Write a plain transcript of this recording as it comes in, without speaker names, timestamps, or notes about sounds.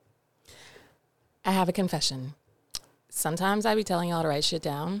I have a confession. Sometimes I be telling y'all to write shit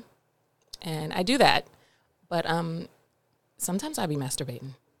down, and I do that. But sometimes I be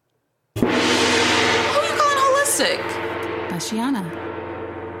masturbating. Who you calling holistic? Ashiana.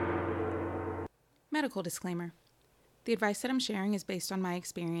 Medical disclaimer. The advice that I'm sharing is based on my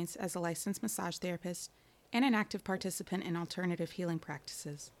experience as a licensed massage therapist and an active participant in alternative healing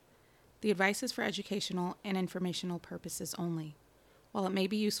practices. The advice is for educational and informational purposes only. While it may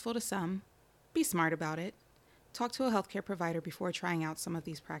be useful to some, be smart about it. Talk to a healthcare provider before trying out some of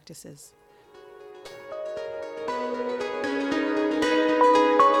these practices.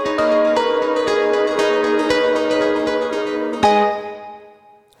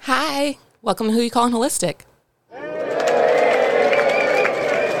 Hi, welcome to Who You Calling Holistic.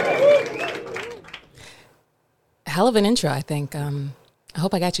 Hell of an intro, I think. I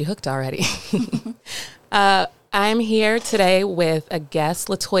hope I got you hooked already. I'm here today with a guest,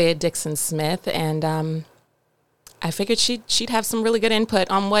 Latoya Dixon Smith, and I figured she'd have some really good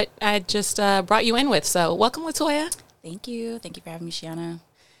input on what I just brought you in with. So welcome, Latoya. Thank you. Thank you for having me, Shiana.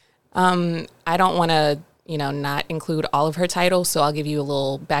 I don't want to, not include all of her titles, so I'll give you a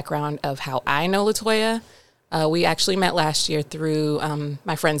little background of how I know Latoya. We actually met last year through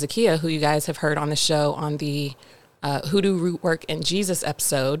my friend Zakia, who you guys have heard on the show on the Hoodoo Root Work and Jesus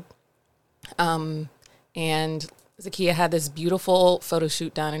episode. And Zakia had this beautiful photo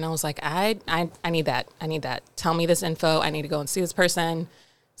shoot done, and I was like, I need that. I need that. Tell me this info. I need to go and see this person.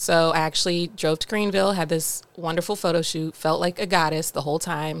 So I actually drove to Greenville, had this wonderful photo shoot, felt like a goddess the whole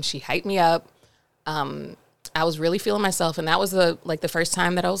time. She hyped me up. I was really feeling myself, and that was the first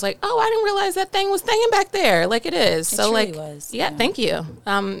time that I was like, oh, I didn't realize that thing was hanging back there like it is. It so truly like, was. Yeah, thank you.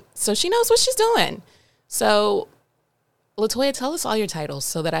 So she knows what she's doing. So Latoya, tell us all your titles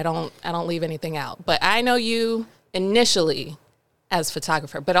so that I don't leave anything out. But I know you initially as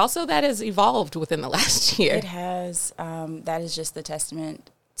photographer, but also that has evolved within the last year. It has. That is just the testament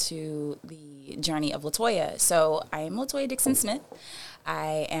to the journey of Latoya. So I am Latoya Dixon Smith.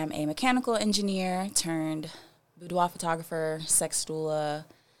 I am a mechanical engineer turned boudoir photographer, sex doula,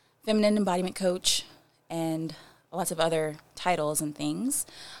 feminine embodiment coach, and lots of other titles and things.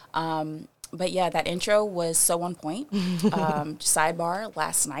 But yeah, that intro was so on point. Sidebar,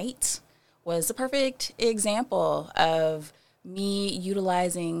 last night was a perfect example of me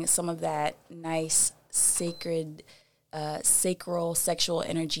utilizing some of that nice, sacred, sacral sexual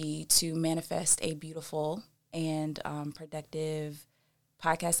energy to manifest a beautiful and productive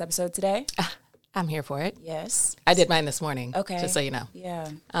podcast episode today. I'm here for it. Yes. I did mine this morning. Okay. Just so you know. Yeah.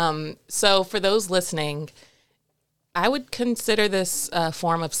 So for those listening, I would consider this a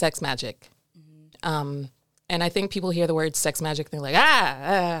form of sex magic. And I think people hear the word sex magic, they're like,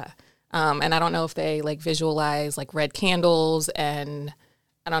 and I don't know if they like visualize like red candles and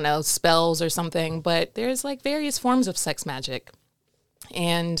I don't know, spells or something, but there's like various forms of sex magic.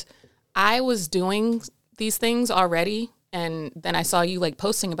 And I was doing these things already. And then I saw you like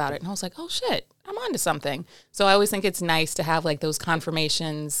posting about it and I was like, oh shit, I'm onto something. So I always think it's nice to have like those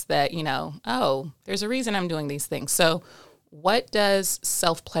confirmations that, oh, there's a reason I'm doing these things. So what does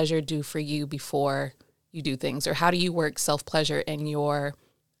self-pleasure do for you before you do things? Or how do you work self-pleasure in your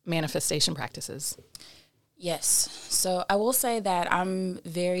manifestation practices? Yes. So I will say that I'm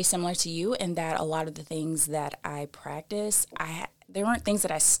very similar to you in that a lot of the things that I practice, they weren't things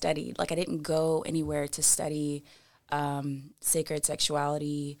that I studied. Like I didn't go anywhere to study sacred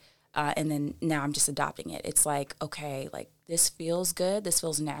sexuality, and then now I'm just adopting it. It's like, okay, like this feels good, this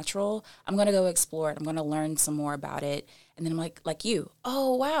feels natural. I'm gonna go explore it. I'm gonna learn some more about it, and then I'm like you.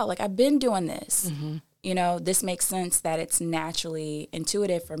 Oh wow, like I've been doing this. Mm-hmm. This makes sense that it's naturally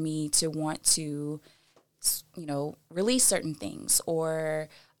intuitive for me to want to, release certain things or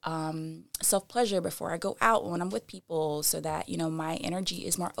self-pleasure before I go out when I'm with people so that, my energy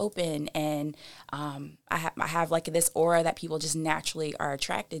is more open and I have like this aura that people just naturally are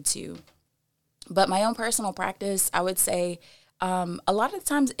attracted to. But my own personal practice, I would say a lot of the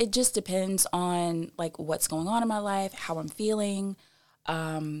times it just depends on like what's going on in my life, how I'm feeling.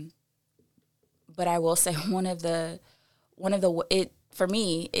 But I will say for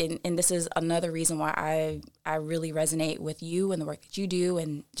me, and this is another reason why I really resonate with you and the work that you do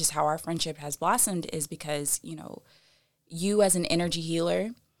and just how our friendship has blossomed is because, you as an energy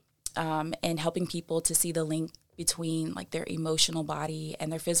healer and helping people to see the link between like their emotional body and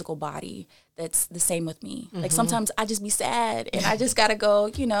their physical body, that's the same with me. Mm-hmm. Like sometimes I just be sad and I just got to go,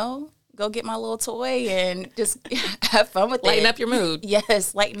 go get my little toy and just have fun with Lighten up your mood.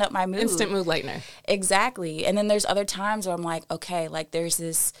 Yes, lighten up my mood. Instant mood lightener. Exactly. And then there's other times where I'm like, okay, like there's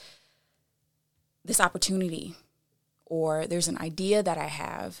this opportunity or there's an idea that I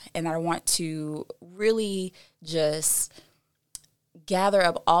have and I want to really just gather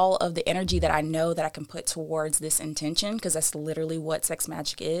up all of the energy that I know that I can put towards this intention, because that's literally what sex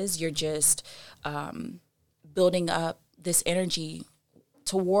magic is. You're just building up this energy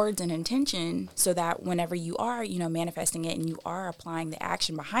towards an intention so that whenever you are, manifesting it and you are applying the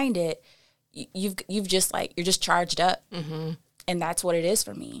action behind it, you've just you're just charged up. Mm-hmm. And that's what it is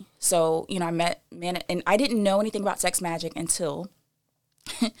for me. So, I met men, and I didn't know anything about sex magic until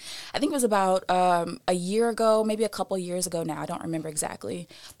I think it was about a year ago, maybe a couple years ago now. I don't remember exactly.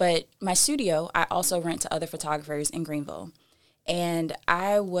 But my studio, I also rent to other photographers in Greenville. And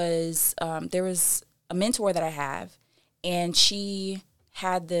I was, there was a mentor that I have, and she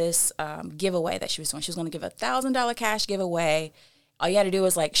had this giveaway that she was doing. She was going to give $1,000 cash giveaway. All you had to do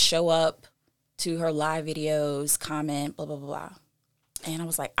was show up to her live videos, comment, blah, blah, blah. And I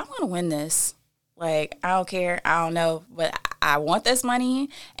was like, I'm going to win this. I don't care. I don't know, but I want this money,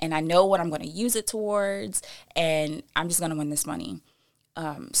 and I know what I'm going to use it towards, and I'm just going to win this money.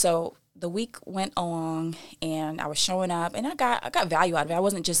 So the week went along, and I was showing up, and I got value out of it. I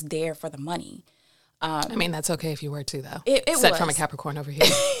wasn't just there for the money. I mean, that's okay if you were too, though. It Set was. from a Capricorn over here.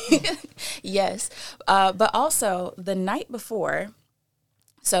 Yes. But also the night before,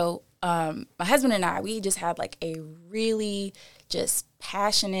 so my husband and I, we just had a really just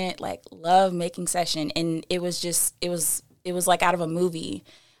passionate, love making session. And it was out of a movie.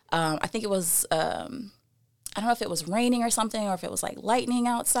 I think it was, I don't know if it was raining or something, or if it was lightning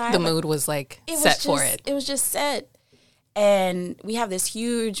outside. The mood was for it. It was just set. And we have this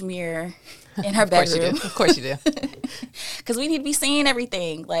huge mirror in our bedroom. Of course you do. Because we need to be seeing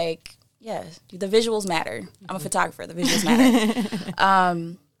everything. The visuals matter. I'm a photographer. The visuals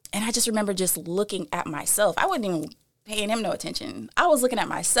matter. And I just remember just looking at myself. I wasn't even paying him no attention. I was looking at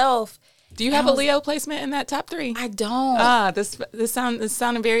myself. Do you have a Leo placement in that top 3? I don't. This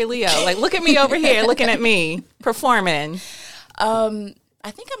sounded very Leo. Look at me over here, looking at me performing.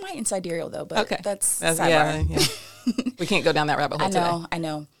 I think I might in sidereal though, but okay. That's sidebar. Yeah. We can't go down that rabbit hole today. I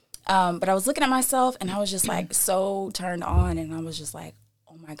know. But I was looking at myself, and I was just so turned on, and I was just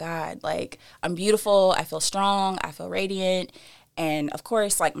oh my God, I'm beautiful. I feel strong. I feel radiant. And of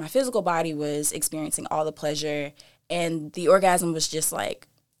course, my physical body was experiencing all the pleasure, and the orgasm was just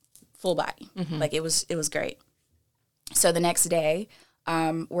full body. Mm-hmm. It was great. So the next day,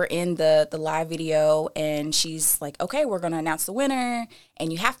 we're in the live video, and she's okay, we're going to announce the winner,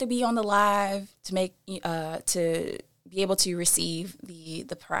 and you have to be on the live to make, to be able to receive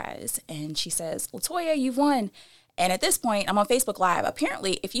the prize. And she says, Latoya, you've won. And at this point, I'm on Facebook Live.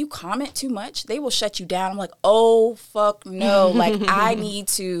 Apparently, if you comment too much, they will shut you down. I'm oh, fuck no. I need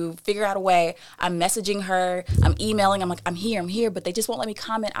to figure out a way. I'm messaging her. I'm emailing. I'm I'm here. But they just won't let me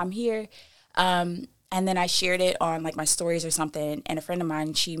comment. I'm here. And then I shared it on my stories or something. And a friend of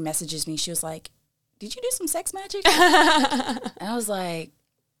mine, she messages me. She was like, did you do some sex magic? And I was like,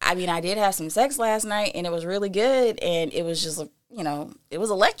 I mean, I did have some sex last night, and it was really good. And it was just, it was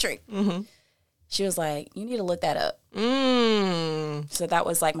electric. Mm-hmm. She was like, you need to look that up. So that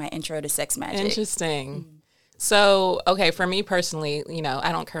was my intro to sex magic. Interesting. Mm-hmm. So, okay, for me personally,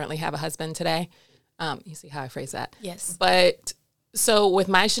 I don't currently have a husband today. You see how I phrase that? Yes. But so with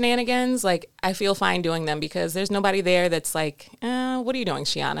my shenanigans, I feel fine doing them because there's nobody there that's what are you doing,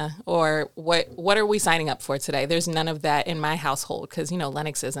 Shiana? Or what are we signing up for today? There's none of that in my household because,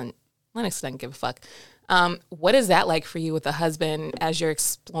 Lennox doesn't give a fuck. What is that like for you with a husband as you're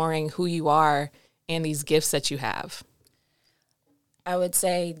exploring who you are and these gifts that you have? I would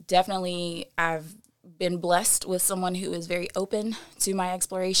say definitely I've been blessed with someone who is very open to my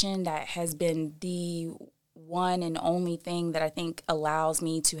exploration. That has been the one and only thing that I think allows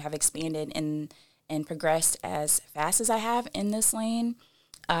me to have expanded and progressed as fast as I have in this lane.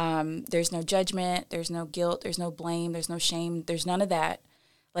 There's no judgment, there's no guilt, there's no blame, there's no shame, there's none of that.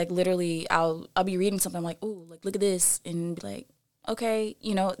 Literally, I'll be reading something ooh, look at this, and be okay,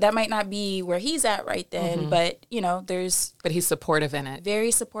 that might not be where he's at right then, but But he's supportive in it. Very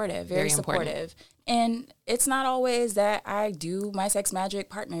supportive, very supportive. Important. And it's not always that I do my sex magic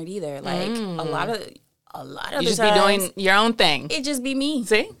partnered either. A lot of you just be doing your own thing. It just be me.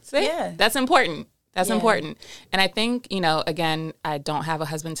 See? Yeah. That's important. That's important. And I think, again, I don't have a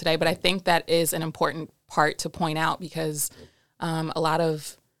husband today, but I think that is an important part to point out because a lot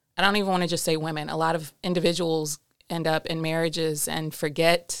of, I don't even want to just say women, a lot of individuals end up in marriages and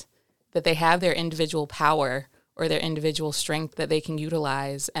forget that they have their individual power or their individual strength that they can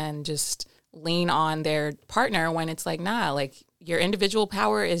utilize and just lean on their partner when it's your individual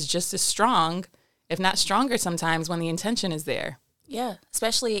power is just as strong, if not stronger sometimes when the intention is there. Yeah,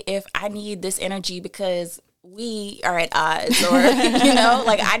 especially if I need this energy because we are at odds, or, you know,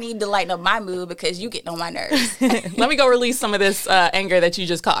 like I need to lighten up my mood because you getting on my nerves. Let me go release some of this anger that you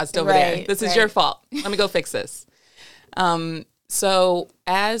just caused over there. This is your fault. Let me go fix this. So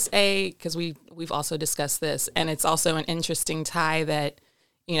because we've also discussed this, and it's also an interesting tie that,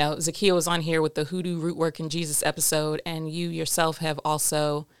 you know, Zakia was on here with the Hoodoo Root Work in Jesus episode, and you yourself have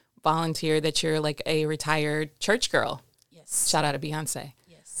also volunteered that you're like a retired church girl. Yes. Shout out to Beyonce.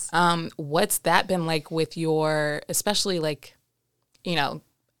 Yes. What's that been like with your, especially like, you know,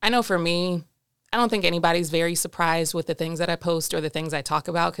 I know for me, I don't think anybody's very surprised with the things that I post or the things I talk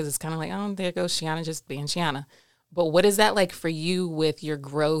about, because it's kind of like, oh, there goes Shiana just being Shiana. But what is that like for you with your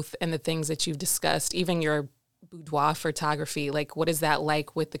growth and the things that you've discussed, even your boudoir photography? Like, what is that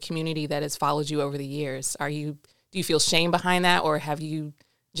like with the community that has followed you over the years? Do you feel shame behind that, or have you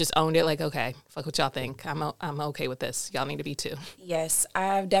just owned it? Like, okay, fuck what y'all think. I'm okay with this. Y'all need to be too. Yes,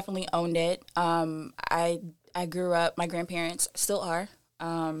 I've definitely owned it. I grew up, my grandparents still are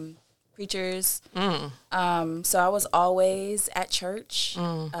preachers. So I was always at church.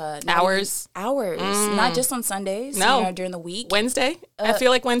 Hours, not just on Sundays. No, you know, during the week. Wednesday. I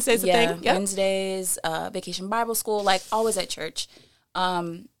feel like Wednesday's a thing. Yep. Wednesdays, Vacation Bible School, like always at church.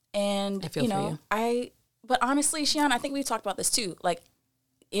 And I feel you for know, you. But honestly, Shiana, I think we've talked about this too. Like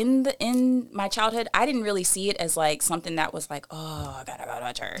in my childhood, I didn't really see it as like something that was like, oh, I gotta go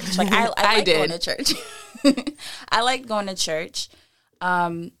to church. Like I like going to church. I like going to church.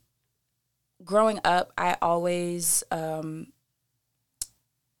 Growing up, I always, not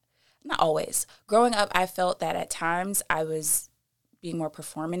always. Growing up, I felt that at times I was being more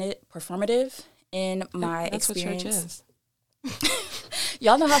performative in my experience. That's what church is.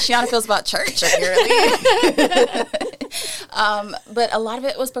 Y'all know how Shiana feels about church, apparently. But a lot of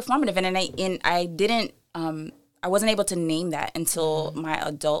it was performative, and I didn't. I wasn't able to name that until my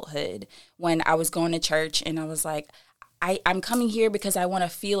adulthood, when I was going to church and I was like, I'm coming here because I want to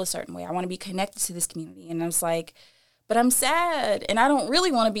feel a certain way. I want to be connected to this community. And I was like, but I'm sad and I don't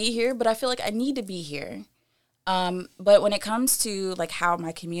really want to be here, but I feel like I need to be here. But when it comes to like how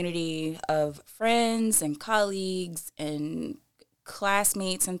my community of friends and colleagues and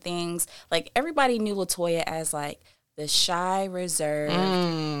classmates and things, like everybody knew LaToya as like the shy,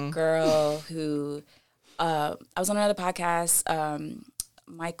 reserved girl who, I was on another podcast,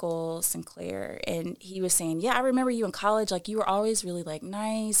 Michael Sinclair, and he was saying, yeah, I remember you in college, like you were always really like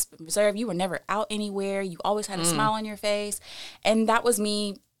nice, reserved. You were never out anywhere. You always had a smile on your face. And that was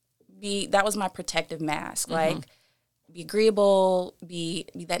me, that was my protective mask. Like be agreeable, be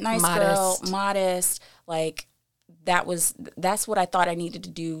that nice girl, modest. Like that's what I thought I needed to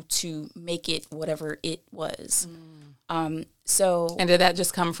do to make it whatever it was. And did that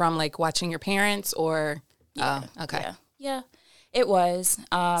just come from like watching your parents, or okay. Yeah. It was.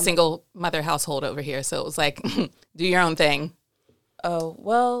 Single mother household over here, so it was like, do your own thing. Oh,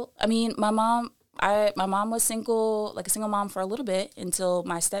 well, I mean, my mom was single, like a single mom for a little bit until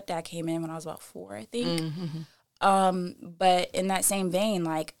my stepdad came in when I was about 4, I think. But in that same vein,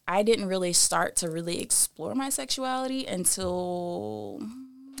 like, I didn't really start to really explore my sexuality until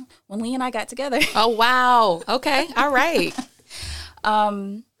when Lee and I got together. Oh, wow. Okay. All right.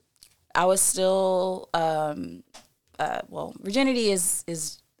 I was still... well, virginity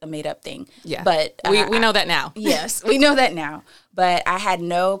is a made up thing. Yeah. But we know that now. Yes, we know that now. But I had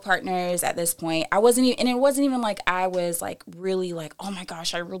no partners at this point. I wasn't even, and it wasn't even like I was like really like, oh my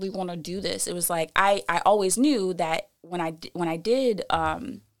gosh, I really want to do this. It was like I always knew that when I did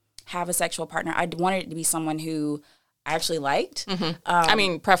have a sexual partner, I wanted it to be someone who I actually liked. I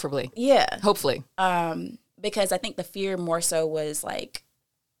mean, preferably. Yeah. Hopefully. Because I think the fear more so was like,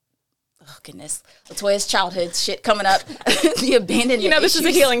 oh, goodness. LaToya's childhood shit coming up. The abandonment this is a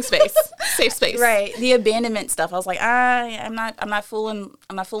healing space. Safe space. Right. The abandonment stuff. I was like, I'm not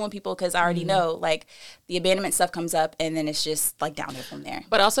fooling people because I already know. Like, the abandonment stuff comes up and then it's just like downhill from there.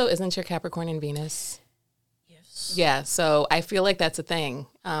 But also, isn't your Capricorn in Venus? Yes. Yeah. So I feel like that's a thing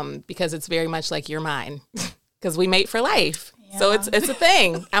because it's very much like you're mine because we mate for life. Yeah. So it's a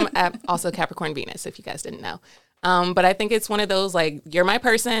thing. I'm also Capricorn Venus, if you guys didn't know. But I think it's one of those, like, you're my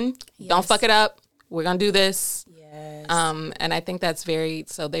person. Yes. Don't fuck it up. We're going to do this. Yes. And I think that's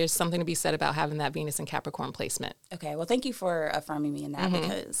so there's something to be said about having that Venus and Capricorn placement. Okay. Well, thank you for affirming me in that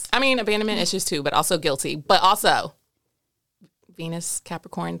because. I mean, abandonment issues too, but also guilty. But also Venus,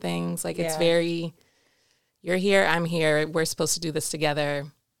 Capricorn things. Like, it's very, you're here, I'm here. We're supposed to do this together.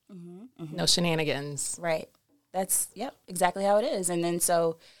 No shenanigans. Right. That's, exactly how it is. And then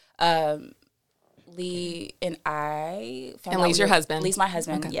so, Lee and I found out. And Lee's your husband? Lee's my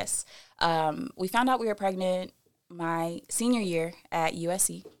husband, okay. Yes. We found out we were pregnant my senior year at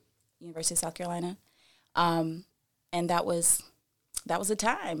USC, University of South Carolina. And that was a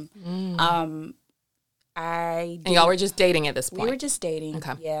time. And y'all were just dating at this point? We were just dating.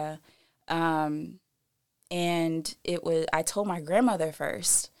 Okay. Yeah. And I told my grandmother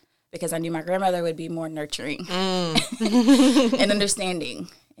first because I knew my grandmother would be more nurturing and understanding.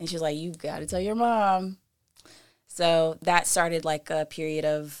 And she was like, "You got to tell your mom." So that started like a period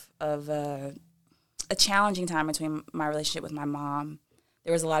of a challenging time between my relationship with my mom.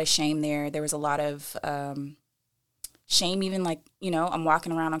 There was a lot of shame there. There was a lot of shame, even like, I'm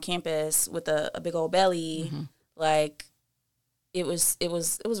walking around on campus with a big old belly. Like, it was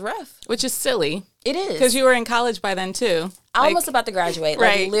rough. Which is silly. It is. Because you were in college by then, too. I almost about to graduate.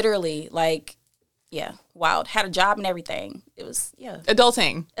 Right. Like, literally, like, yeah, wild. Had a job and everything. It was, yeah.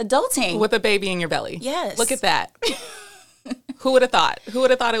 Adulting. With a baby in your belly. Yes. Look at that. Who would have thought? Who would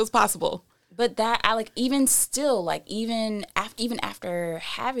have thought it was possible? But that, I like, even still, like, even after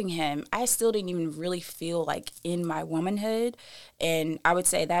having him, I still didn't even really feel like in my womanhood. And I would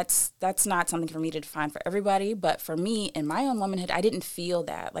say that's not something for me to define for everybody. But for me, in my own womanhood, I didn't feel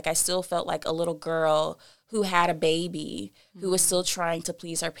that. Like, I still felt like a little girl who had a baby, who was still trying to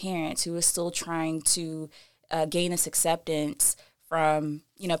please her parents, who was still trying to gain this acceptance from,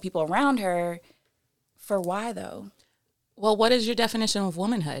 people around her. For why, though? Well, what is your definition of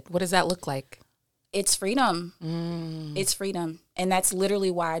womanhood? What does that look like? It's freedom. It's freedom. And that's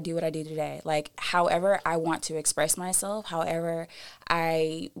literally why I do what I do today. Like, however I want to express myself, however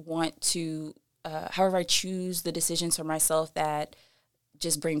I want to, however I choose the decisions for myself that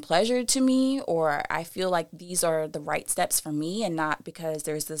just bring pleasure to me, or I feel like these are the right steps for me, and not because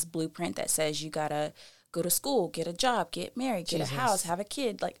there's this blueprint that says you gotta go to school, get a job, get married, get a house, have a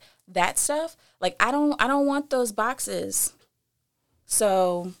kid, like that stuff. Like, I don't want those boxes.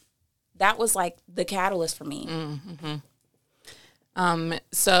 So that was like the catalyst for me.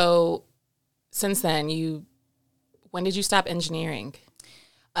 So since then, when did you stop engineering?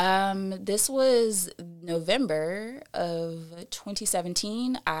 This was November of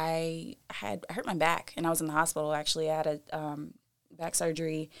 2017. I hurt my back and I was in the hospital. Actually, I had a back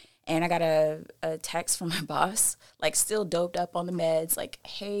surgery, and I got a text from my boss, like still doped up on the meds, like,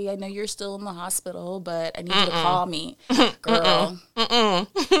 "Hey, I know you're still in the hospital, but I need you to call me, girl."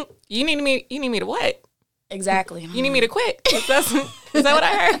 You need me to what? Exactly. You need me to quit. Is that what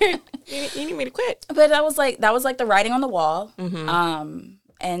I heard? You need me to quit. But that was like the writing on the wall.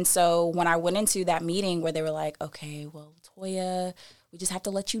 And so when I went into that meeting where they were like, "Okay, well, Toya, we just have to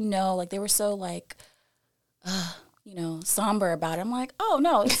let you know," like they were so like, somber about it. I'm like, "Oh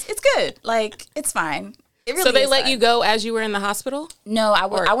no, it's good. Like, it's fine." It really so they is let fine. you go as you were in the hospital? No,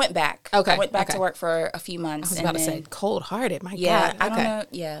 I went back. Okay. I went back to work for a few months. I was about to say cold-hearted. My yeah, God. I don't know.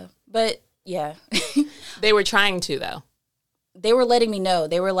 Yeah, but yeah, they were trying to though. They were letting me know.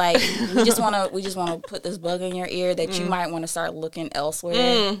 They were like, we just want to put this bug in your ear that you might want to start looking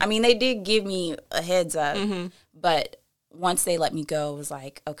elsewhere. I mean, they did give me a heads up, but once they let me go, it was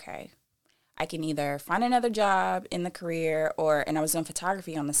like, okay, I can either find another job in the career, and I was doing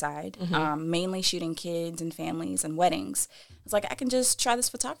photography on the side, mainly shooting kids and families and weddings. It's like, I can just try this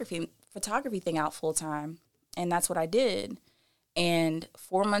photography thing out full time. And that's what I did. And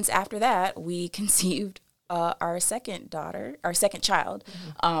 4 months after that, we conceived our second child.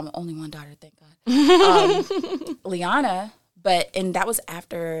 Only one daughter, thank God. Liana. And that was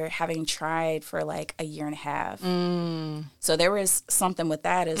after having tried for like a year and a half. So there was something with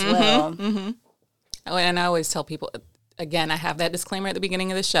that as well. Oh, and I always tell people, again, I have that disclaimer at the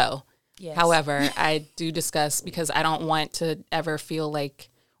beginning of the show. Yes. However, I do discuss, because I don't want to ever feel like,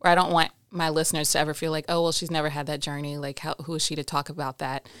 or I don't want my listeners to ever feel like, oh, well, she's never had that journey. Like, who is she to talk about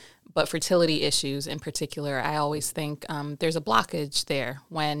that? But fertility issues in particular, I always think there's a blockage there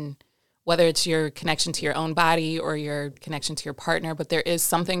whether it's your connection to your own body or your connection to your partner, but there is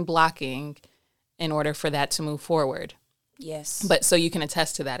something blocking in order for that to move forward. Yes. But so you can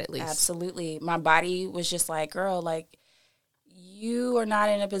attest to that at least. Absolutely. My body was just like, girl, like, you are not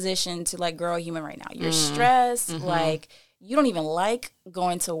in a position to like grow a human right now. You're stressed. Like, you don't even like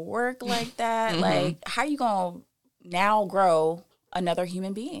going to work like that. Like, how are you going to now grow another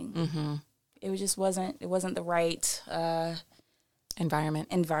human being? It just wasn't the right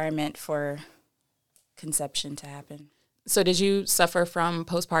environment for conception to happen. So did you suffer from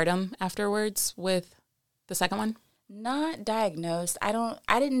postpartum afterwards with the second one? Not diagnosed. I don't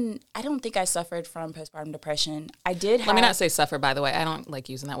think I suffered from postpartum depression. I did have, let me not say suffer, by the way. I don't like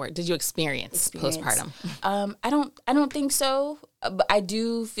using that word. Did you experience postpartum? I don't think so. But I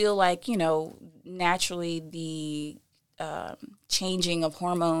do feel like, naturally the changing of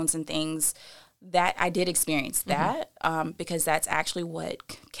hormones and things that I did experience that because that's actually what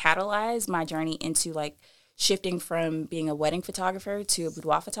catalyzed my journey into like shifting from being a wedding photographer to a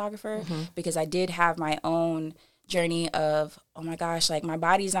boudoir photographer, because I did have my own journey of, oh my gosh, like my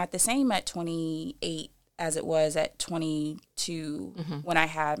body's not the same at 28 as it was at 22 when I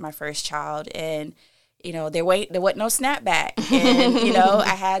had my first child. And, you know, there wasn't no snapback. And, you know,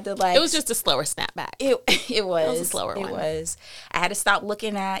 I had to like... It was just a slower snapback. It was a slower one. It was. I had to stop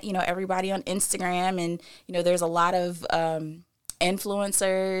looking at, you know, everybody on Instagram. And, you know, there's a lot of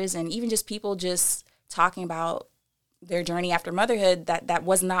influencers and even just people just talking about their journey after motherhood. That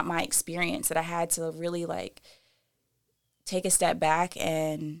was not my experience, that I had to really like take a step back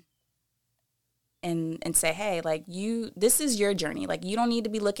and say, hey, like this is your journey. Like you don't need to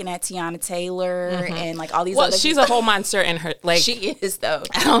be looking at Tiana Taylor and like all these other she's people. a whole monster in her, like she is though.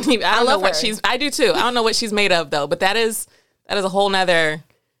 I don't know what her. I do too. I don't know what she's made of though, but that is a whole nother,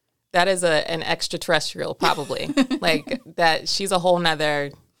 that is an extraterrestrial probably. Like that, she's a whole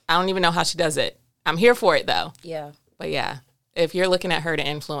nother, I don't even know how she does it. I'm here for it though. Yeah. But yeah, if you're looking at her to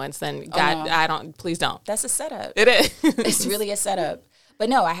influence, then God, please don't. That's a setup. It is. It's really a setup. But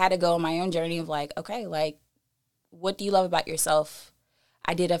no, I had to go on my own journey of like, okay, like, what do you love about yourself?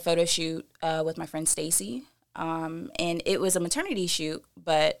 I did a photo shoot with my friend Stacy, and it was a maternity shoot,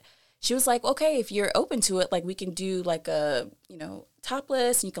 but she was like, okay, if you're open to it, like we can do like a, you know,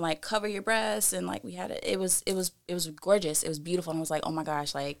 topless and you can like cover your breasts. And like we had it was gorgeous. It was beautiful. And I was like, oh my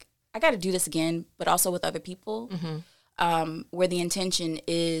gosh, like I got to do this again, but also with other people. Where the intention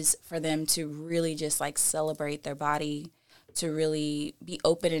is for them to really just like celebrate their body, to really be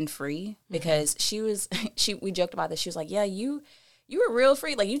open and free, because we joked about this. She was like, yeah, you were real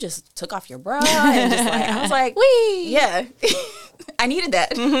free. Like you just took off your bra and just like, I was like, wee, yeah, I needed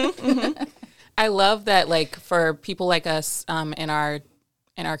that. I love that. Like for people like us, in our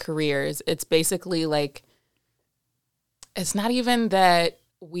careers, it's basically like, it's not even that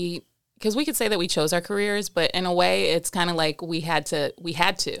because we could say that we chose our careers, but in a way it's kind of like we had to.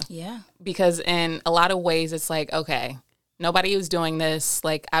 Yeah. Because in a lot of ways it's like, okay, nobody was doing this.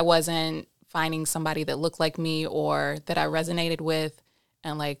 Like I wasn't finding somebody that looked like me or that I resonated with,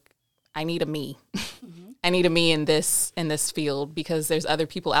 and like I need a me. I need a me in this field, because there's other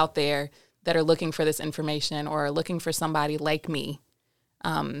people out there that are looking for this information or are looking for somebody like me.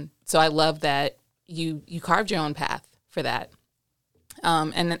 So I love that you carved your own path for that.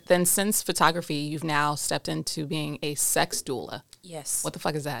 And then since photography, you've now stepped into being a sex doula. Yes. What the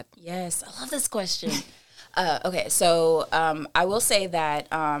fuck is that? Yes. I love this question. Okay. So I will say that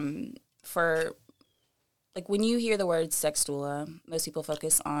for like when you hear the word sex doula, most people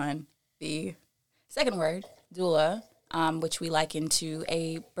focus on the second word, doula, which we liken to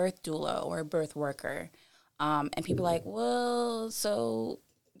a birth doula or a birth worker. And people are like, well, so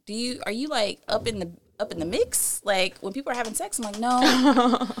are you like up in the mix? Like when people are having sex, I'm like,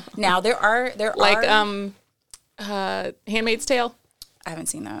 no. Now there are like Handmaid's Tale. I haven't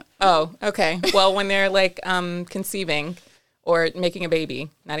seen that. Oh, okay. Well, when they're like conceiving or making a baby,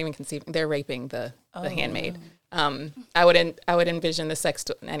 not even conceiving, they're raping the handmaid. I would envision the sex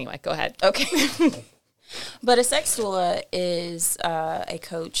anyway. Go ahead. Okay. But a sex doula is a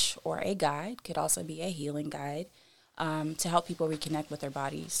coach or a guide, could also be a healing guide, to help people reconnect with their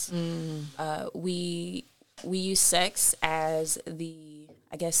bodies. We use sex as the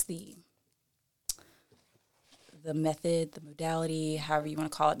method, the modality, however you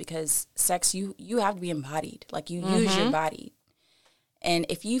want to call it, because sex, you have to be embodied. Like you use your body. And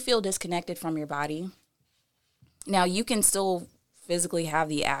if you feel disconnected from your body, now you can still physically have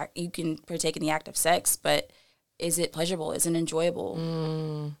the act, you can partake in the act of sex, but is it pleasurable? Is it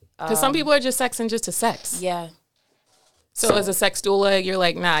enjoyable? Because some people are just sexing just to sex. Yeah. So as a sex doula, you're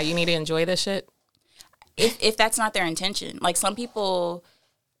like, nah, you need to enjoy this shit? If that's not their intention. Like some people,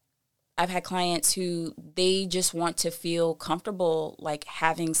 I've had clients who they just want to feel comfortable like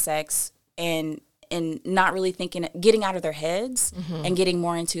having sex and not really thinking, getting out of their heads and getting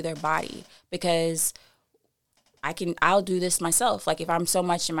more into their body, because I'll do this myself. Like if I'm so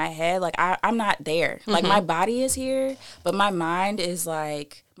much in my head, like I'm not there. Like my body is here, but my mind is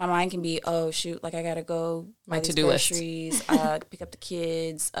like, my mind can be, oh shoot, like I gotta go buy these groceries, pick up the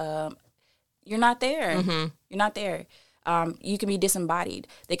kids. You're not there. You're not there. You can be disembodied.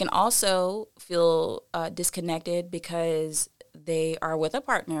 They can also feel disconnected because they are with a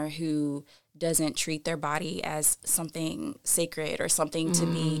partner who doesn't treat their body as something sacred or something to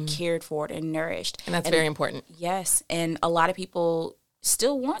be cared for and nourished. And that's very important. Yes. And a lot of people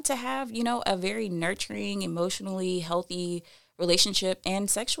still want to have, a very nurturing, emotionally healthy relationship and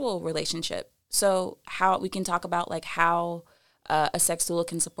sexual relationship. So how we can talk about like how a sex doula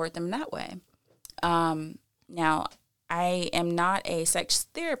can support them that way. Now, I am not a sex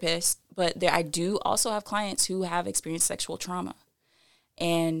therapist, but I do also have clients who have experienced sexual trauma.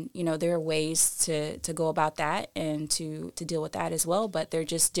 And, there are ways to go about that and to deal with that as well. But they're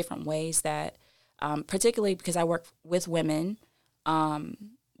just different ways that, particularly because I work with women,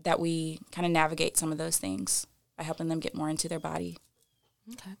 that we kind of navigate some of those things by helping them get more into their body.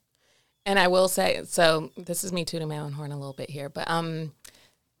 Okay. And I will say, so this is me tooting my own horn a little bit here, but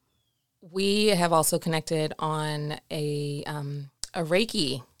we have also connected on a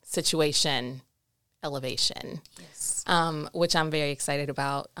Reiki situation elevation, yes. Which I'm very excited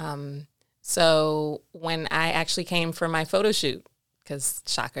about. So when I actually came for my photo shoot, because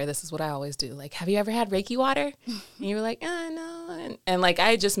shocker, this is what I always do. Like, have you ever had Reiki water? And you were like, no. And like,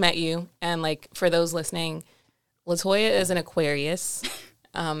 I just met you. And like, for those listening, LaToya is an Aquarius.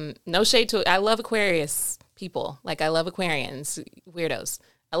 No shade to it. I love Aquarius people. Like, I love Aquarians, weirdos.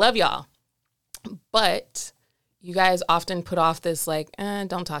 I love y'all. But you guys often put off this like,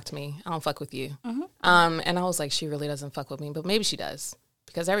 don't talk to me. I don't fuck with you. Mm-hmm. And I was like, she really doesn't fuck with me, but maybe she does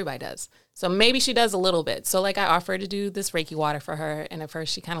because everybody does. So maybe she does a little bit. So like I offered to do this Reiki water for her. And at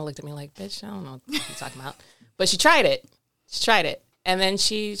first she kind of looked at me like, bitch, I don't know what you're talking about. But she tried it. And then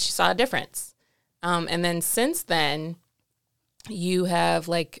she saw a difference. And then since then, you have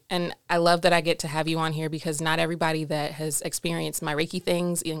like, and I love that I get to have you on here because not everybody that has experienced my Reiki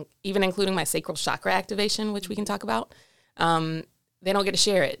things, even including my sacral chakra activation, which we can talk about, they don't get to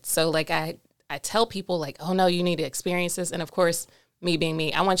share it. So like I tell people like, oh no, you need to experience this. And of course, me being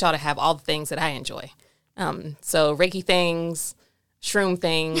me, I want y'all to have all the things that I enjoy. So Reiki things, shroom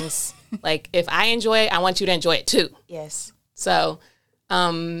things, like if I enjoy it, I want you to enjoy it too. Yes. So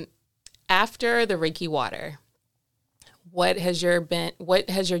after the Reiki water, what has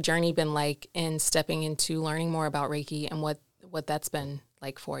your journey been like in stepping into learning more about Reiki and what that's been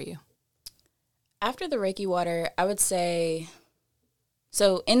like for you? After the Reiki water, I would say,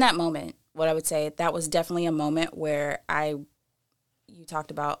 so in that moment, what I would say, that was definitely a moment where you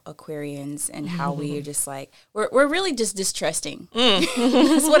talked about Aquarians and how we are just like, we're really just distrusting.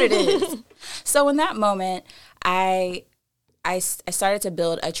 That's what it is. So in that moment, I started to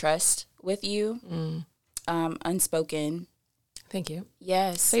build a trust with you. Unspoken. Thank you.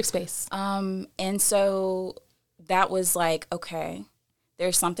 Yes. Safe space. And so that was like, okay,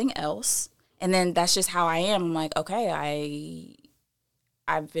 there's something else. And then that's just how I am. I'm like, okay,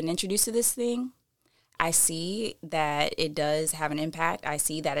 I've been introduced to this thing. I see that it does have an impact. I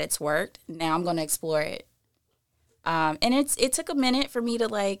see that it's worked. Now I'm going to explore it. And it took a minute for me to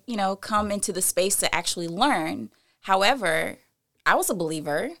like, come into the space to actually learn. However, I was a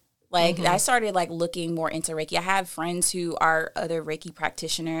believer. Like, I started, like, looking more into Reiki. I have friends who are other Reiki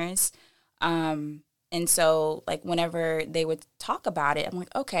practitioners. And so, like, whenever they would talk about it, I'm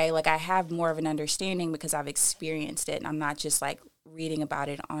like, okay, like, I have more of an understanding because I've experienced it. And I'm not just, like, reading about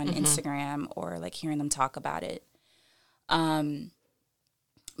it on Instagram or, like, hearing them talk about it.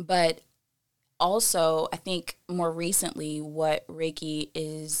 But also, I think more recently what Reiki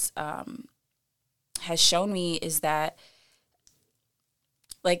is has shown me is that,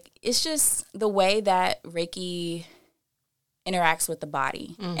 like, it's just the way that Reiki interacts with the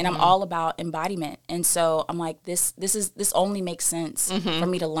body. And I'm all about embodiment. And so I'm like, this only makes sense for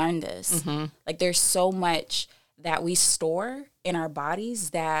me to learn this. Like, there's so much that we store in our bodies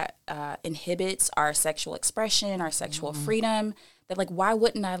that inhibits our sexual expression, our sexual freedom, that, like, why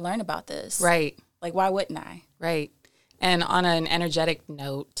wouldn't I learn about this? Right. Like, why wouldn't I? Right. And on an energetic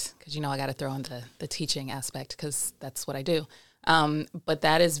note, because, I got to throw in the teaching aspect because that's what I do. But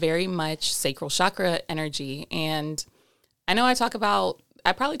that is very much sacral chakra energy. And I know I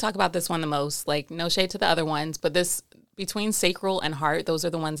probably talk about this one the most, like no shade to the other ones, but this between sacral and heart, those are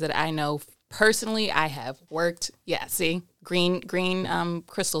the ones that I know personally I have worked. Yeah. See, green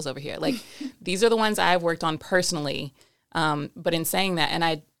crystals over here. Like these are the ones I've worked on personally. But in saying that, and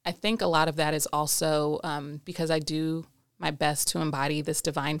I think a lot of that is also, because I do my best to embody this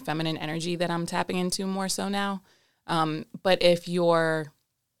divine feminine energy that I'm tapping into more so now. But I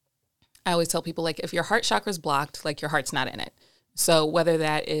always tell people, like, if your heart chakra is blocked, like, your heart's not in it. So whether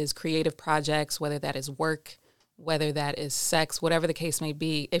that is creative projects, whether that is work, whether that is sex, whatever the case may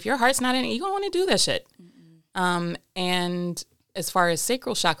be, if your heart's not in it, you don't want to do that shit. And as far as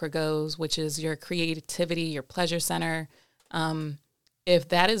sacral chakra goes, which is your creativity, your pleasure center, if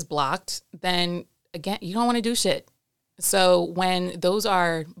that is blocked, then again, you don't want to do shit. So when those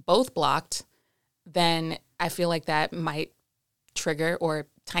are both blocked, then I feel like that might trigger, or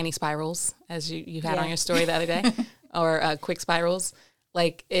tiny spirals, as you had on your story the other day, or quick spirals.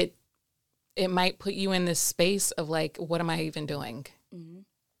 Like it might put you in this space of like, what am I even doing?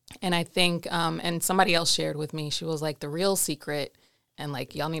 And I think, and somebody else shared with me, she was like, the real secret, and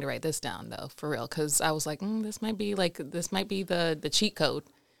like, y'all need to write this down though, for real. Cause I was like, this might be the cheat code,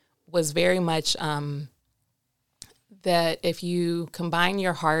 was very much, that if you combine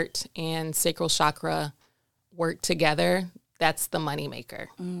your heart and sacral chakra work together, that's the moneymaker.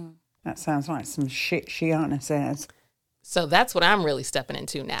 That sounds like some shit Shiana says. So that's what I'm really stepping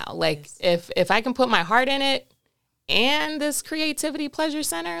into now. Like, if I can put my heart in it and this creativity pleasure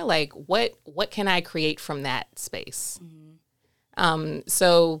center, like what can I create from that space?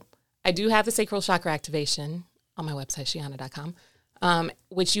 So I do have the sacral chakra activation on my website, shiana.com,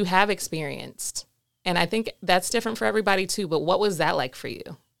 which you have experienced. And I think that's different for everybody too. But what was that like for you?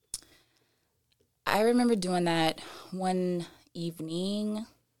 I remember doing that one evening,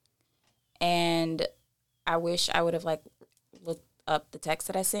 and I wish I would have like looked up the text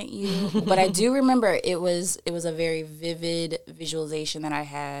that I sent you. But I do remember it was a very vivid visualization that I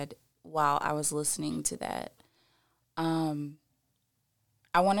had while I was listening to that.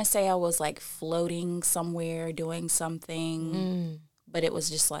 I want to say I was like floating somewhere doing something, but it was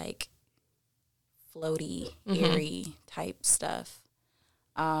just like floaty, airy type stuff.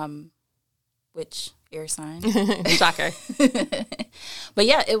 Which air sign? Shocker. But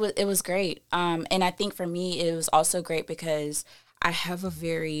yeah, it was great. And I think for me, it was also great because I have a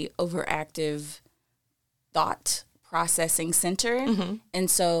very overactive thought processing center. And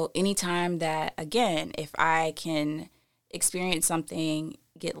so anytime that, again, if I can experience something,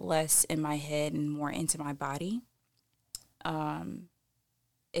 get less in my head and more into my body,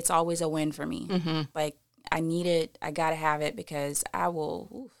 it's always a win for me. Like, I need it. I got to have it because I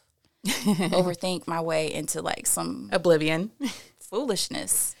will overthink my way into like some Oblivion.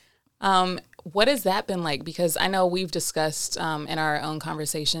 foolishness. What has that been like? Because I know we've discussed in our own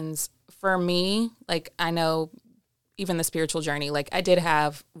conversations. For me, like, I know even the spiritual journey, like, I did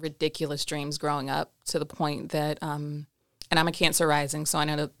have ridiculous dreams growing up to the point that, and I'm a Cancer rising, so I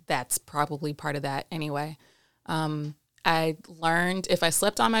know that that's probably part of that anyway. I learned if I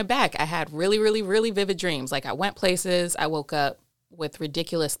slept on my back, I had really, really, really vivid dreams. Like, I went places, I woke up with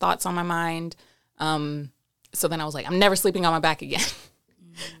ridiculous thoughts on my mind. So then I was like, I'm never sleeping on my back again.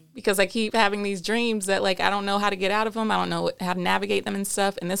 Because I keep having these dreams that, like, I don't know how to get out of them. I don't know how to navigate them and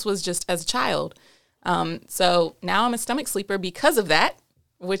stuff. And this was just as a child. So now I'm a stomach sleeper because of that,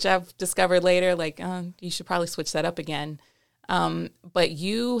 which I've discovered later, like, you should probably switch that up again. But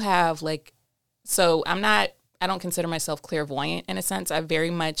you have, like, so I don't consider myself clairvoyant in a sense. I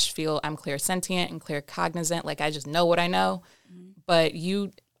very much feel I'm clairsentient and claircognizant. Like, I just know what I know. But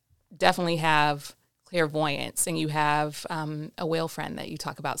you definitely have clairvoyance, and you have a whale friend that you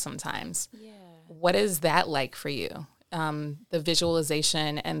talk about sometimes. Yeah. What is that like for you? The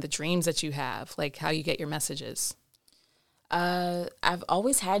visualization and the dreams that you have, like how you get your messages. I've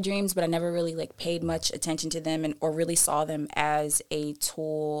always had dreams, but I never really like paid much attention to them or really saw them as a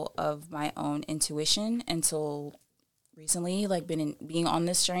tool of my own intuition until recently, like being on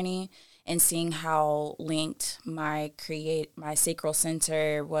this journey and seeing how linked my sacral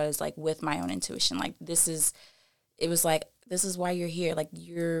center was like with my own intuition. Like, it was like, this is why you're here. Like,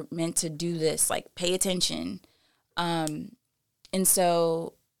 you're meant to do this, like, pay attention. And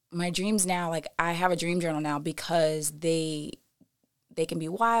so my dreams now, like, I have a dream journal now because they can be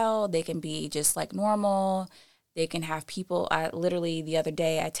wild. They can be just like normal. They can have people. I literally the other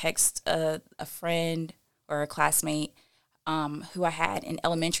day, I text a friend or a classmate who I had in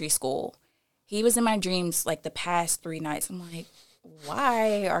elementary school. He was in my dreams like the past 3 nights. I'm like,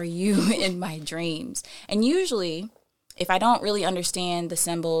 why are you in my dreams? And usually, if I don't really understand the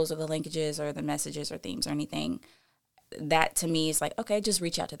symbols or the linkages or the messages or themes or anything, that to me is like, okay, just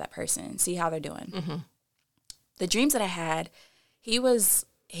reach out to that person, see how they're doing. The dreams that I had, he was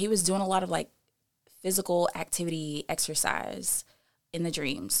doing a lot of like physical activity, exercise in the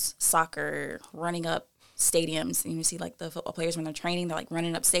dreams, soccer, running up stadiums. And you see like the football players when they're training, they're like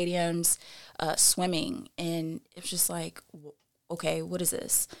running up stadiums, swimming. And it was just like, okay, what is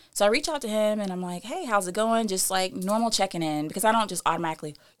this? So I reach out to him and I'm like, hey, how's it going? Just like normal checking in, because I don't just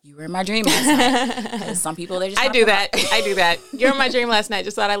automatically, you were in my dream last night. Because some people, they just I do that. You're in my dream last night.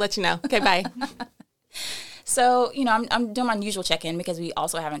 Just thought I'd let you know. Okay, bye. So, you know, I'm doing my usual check-in because we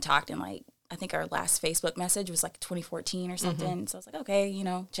also haven't talked in like, I think our last Facebook message was like 2014 or something. So I was like, okay, you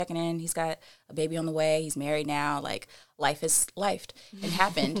know, checking in. He's got a baby on the way. He's married now. Like, life has lifed and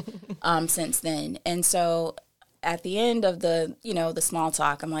happened since then. And so at the end of the, you know, the small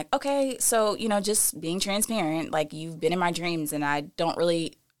talk, I'm like, okay, so, you know, just being transparent, like, you've been in my dreams and I don't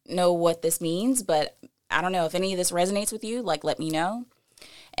really know what this means, but I don't know if any of this resonates with you, like, let me know.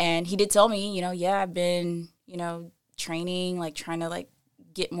 And he did tell me, you know, yeah, I've been, you know, training, like trying to like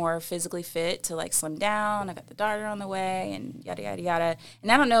get more physically fit, to like slim down. I got the daughter on the way, and yada yada yada.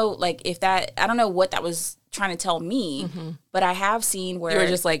 And I don't know, like I don't know what that was trying to tell me, but I have seen where You were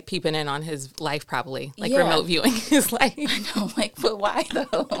just like peeping in on his life, probably like Yeah. remote viewing his life. No, like, but why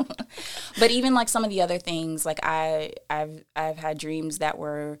though? But even like some of the other things, like I've had dreams that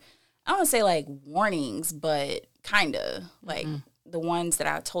were, I don't want to say like warnings, but kind of like the ones that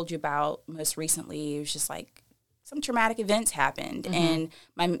I told you about most recently. It was just like some traumatic events happened, and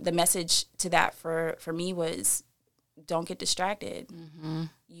the message to that for me was, don't get distracted.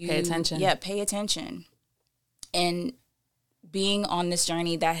 Pay attention. Yeah, pay attention. And being on this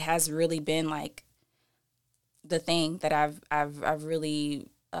journey, that has really been like the thing that I've really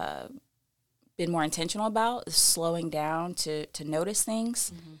been more intentional about, is slowing down to notice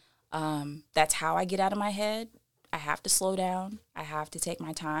things. That's how I get out of my head. I have to slow down. I have to take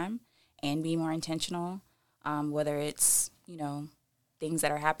my time and be more intentional, whether it's, you know, things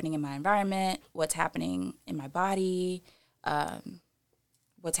that are happening in my environment, what's happening in my body,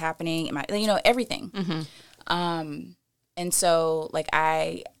 what's happening in my, you know, everything. And so like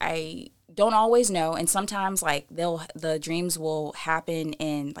I don't always know, and sometimes like the dreams will happen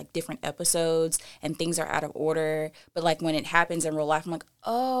in like different episodes and things are out of order, but like when it happens in real life, I'm like,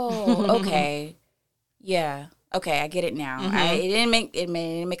 oh, okay, yeah, okay, I get it now. It didn't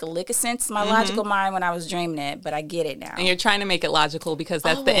make a lick of sense in my logical mind when I was dreaming it, but I get it now. And you're trying to make it logical because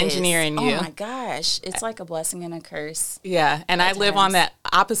that's the engineer in you. Oh my gosh, it's like a blessing and a curse. Yeah, and I live on times. that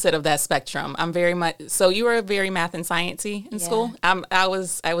opposite of that spectrum. I'm very much so. You were very math and sciencey in school. I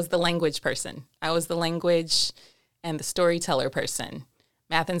was the language person. I was the language and the storyteller person.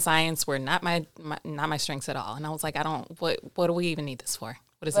 Math and science were not my strengths at all. And I was like, what do we even need this for?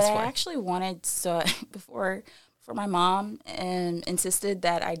 What is But this for? I actually wanted, so before my mom insisted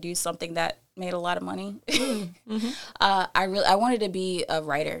that I do something that made a lot of money. I wanted to be a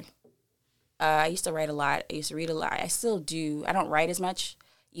writer. I used to write a lot. I used to read a lot. I still do. I don't write as much,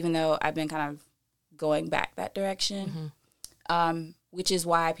 even though I've been kind of going back that direction. Which is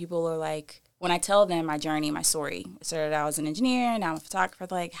why people are like, when I tell them my journey, my story, I started out as an engineer, now I'm a photographer.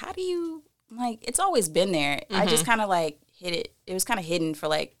 They're like, how do you, like, it's always been there. I just kind of like hid it. It was kind of hidden for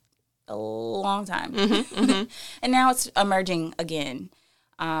like a long time. And now it's emerging again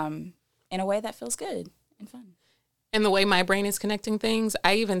in a way that feels good and fun. And the way my brain is connecting things,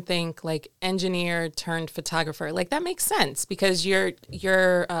 I even think like engineer turned photographer. Like that makes sense because your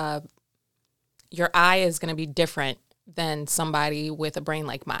eye is going to be different than somebody with a brain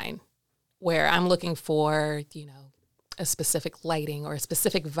like mine, where I'm looking for, you know, a specific lighting or a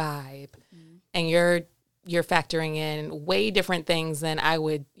specific vibe, and you're factoring in way different things than I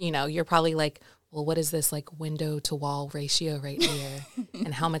would. You know, you're probably like, well, what is this like window to wall ratio right here,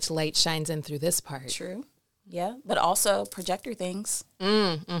 and how much light shines in through this part? True. Yeah, but also projector things.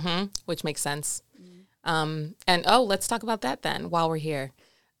 Which makes sense. And let's talk about that then while we're here.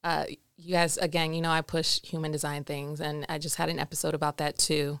 You guys, again, you know, I push human design things, and I just had an episode about that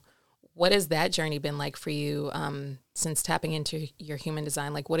too. What has that journey been like for you since tapping into your human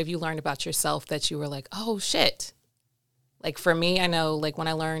design? Like, what have you learned about yourself that you were like, oh, shit? Like, for me, I know, like, when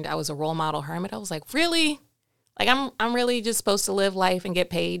I learned I was a role model hermit, I was like, really? Like, I'm really just supposed to live life and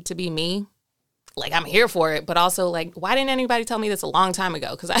get paid to be me? Like, I'm here for it. But also, like, why didn't anybody tell me this a long time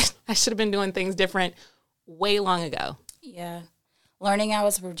ago? Because I should have been doing things different way long ago. Yeah. Learning I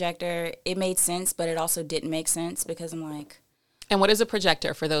was a projector, it made sense, but it also didn't make sense because I'm like... And what is a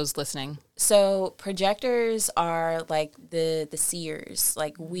projector for those listening? So projectors are like the seers.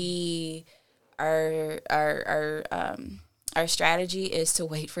 Like our strategy is to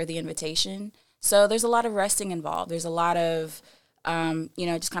wait for the invitation. So there's a lot of resting involved. There's a lot of,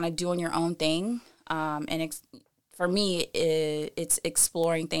 just kind of doing your own thing. For me, it's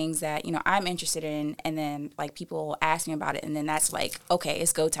exploring things that, you know, I'm interested in. And then like people ask me about it. And then that's like, okay,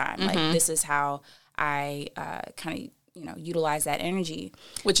 it's go time. Like this is how I kind of, you know, utilize that energy.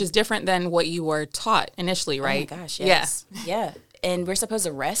 Which is different than what you were taught initially, right? Oh my gosh, yes. Yeah. And we're supposed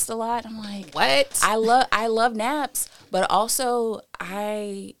to rest a lot. I'm like, what? I love naps, but also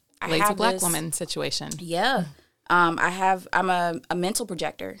I Lazy have black this, woman situation. Yeah. I'm a mental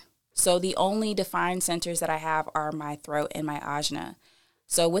projector. So the only defined centers that I have are my throat and my ajna.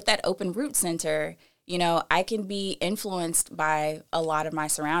 So with that open root center, you know, I can be influenced by a lot of my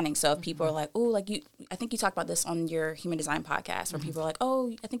surroundings. So if people are like, oh, like I think you talked about this on your human design podcast where people are like,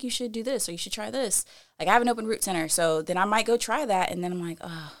 oh, I think you should do this or you should try this. Like I have an open root center. So then I might go try that. And then I'm like,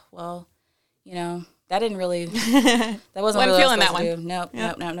 oh, well, you know, that didn't really, that wasn't really feeling what I was that supposed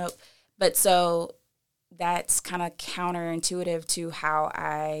to do. Nope. But so that's kind of counterintuitive to how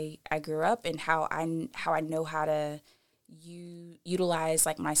I grew up and how I know how to utilize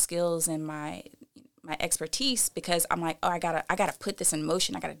like my skills and my expertise, because I'm like, oh, I gotta put this in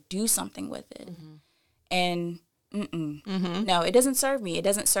motion. I gotta do something with it. And no, it doesn't serve me. It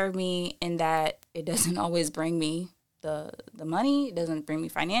doesn't serve me in that it doesn't always bring me the money. It doesn't bring me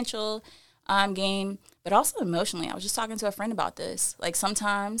financial gain, but also emotionally. I was just talking to a friend about this. Like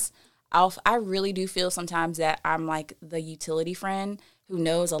sometimes I really do feel sometimes that I'm like the utility friend who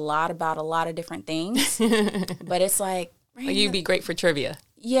knows a lot about a lot of different things, but it's like, You'd be great for trivia.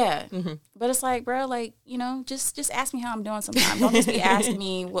 yeah. But it's like, bro, like, you know, just ask me how I'm doing sometimes. Don't just be asking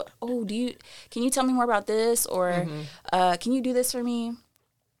me, can you tell me more about this? Or can you do this for me?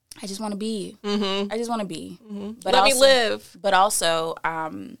 I just want to be. I just want to be. But Let me live. But also,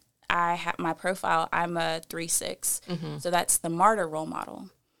 I have my profile, I'm a 3-6. So that's the martyr role model.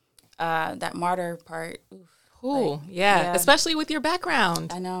 That martyr part. Ooh, yeah. Especially with your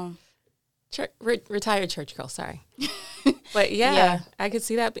background. I know. Retired church girl, sorry. But yeah, Yeah. I could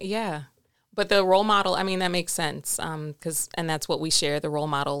see that. Yeah. But the role model, I mean, that makes sense. And that's what we share, the role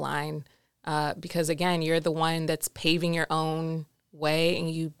model line. Because again, you're the one that's paving your own way, and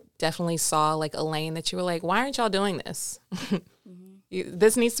you definitely saw like a lane that you were like, why aren't y'all doing this?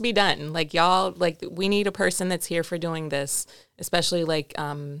 This needs to be done. Like y'all, like we need a person that's here for doing this, especially like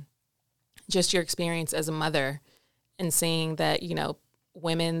just your experience as a mother and seeing that, you know,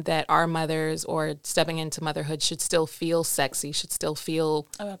 women that are mothers or stepping into motherhood should still feel sexy, should still feel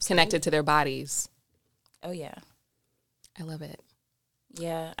connected to their bodies. Oh, yeah. I love it.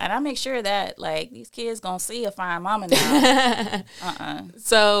 Yeah. And I make sure that, like, these kids going to see a fine mama now.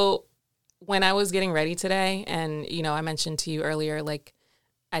 So when I was getting ready today, and, you know, I mentioned to you earlier, like,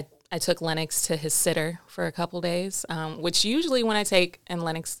 I took Lennox to his sitter for a couple days, which usually when I take, and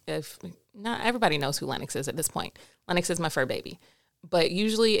Lennox, if not everybody knows who Lennox is at this point. Lennox is my fur baby. But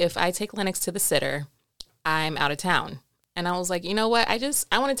usually if I take Lennox to the sitter, I'm out of town. And I was like, you know what?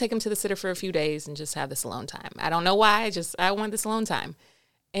 I want to take him to the sitter for a few days and just have this alone time. I don't know why. I want this alone time.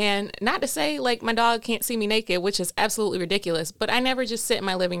 And not to say like my dog can't see me naked, which is absolutely ridiculous, but I never just sit in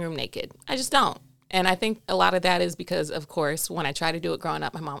my living room naked. I just don't. And I think a lot of that is because, of course, when I tried to do it growing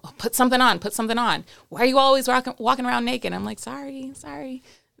up, my mom, put something on. Why are you always walking around naked? I'm like, sorry.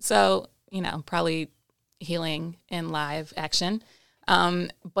 So, you know, probably healing in live action.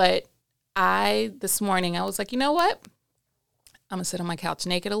 But this morning, I was like, you know what? I'm going to sit on my couch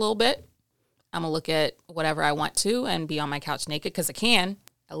naked a little bit. I'm going to look at whatever I want to and be on my couch naked because I can.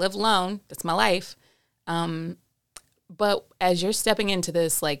 I live alone. That's my life. But as you're stepping into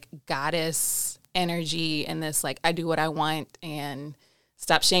this like goddess energy and this like I do what I want and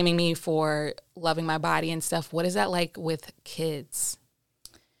stop shaming me for loving my body and stuff, what is that like with kids?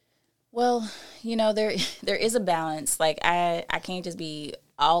 Well, you know, there is a balance. Like I can't just be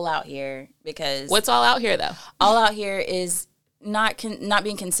all out here, because What's all out here though? all out here is not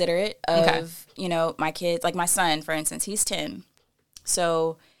being considerate of, you know, my kids. Like my son, for instance, he's 10.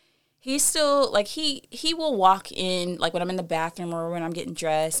 So he's still like he will walk in like when I'm in the bathroom or when I'm getting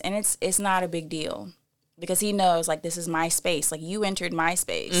dressed, and it's not a big deal because he knows like this is my space. Like you entered my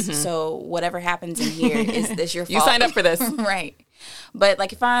space. So whatever happens in here is your fault. You signed up for this. Right. But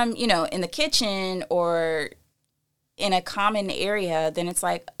like if I'm, you know, in the kitchen or in a common area, then it's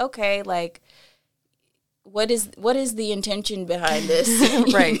like, okay, like what is the intention behind this?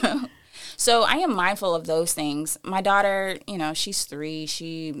 Right. You know? So I am mindful of those things. My daughter, you know, she's 3.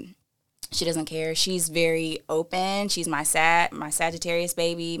 She doesn't care. She's very open. She's my Sagittarius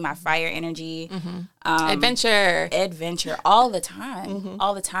baby, my fire energy. Adventure all the time.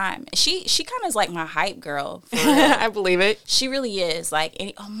 All the time. She kind of is like my hype girl. For real. I believe it. She really is. Like,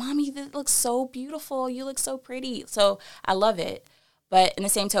 oh, mommy, that looks so beautiful. You look so pretty. So I love it. But in the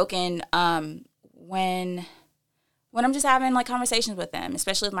same token, when I'm just having like conversations with them,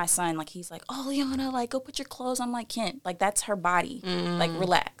 especially with my son, like he's like, oh, Leona, like go put your clothes on. Like, Kent, like that's her body. Like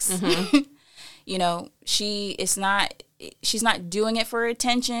relax. You know, she's not doing it for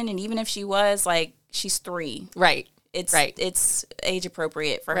attention. And even if she was, like, she's 3. Right. It's age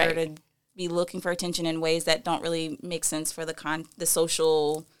appropriate for her to be looking for attention in ways that don't really make sense for the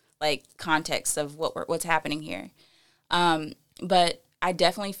social like context of what's happening here. But I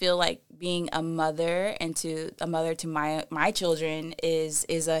definitely feel like being a mother to my children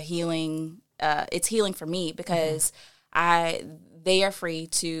is a healing. It's healing for me because they are free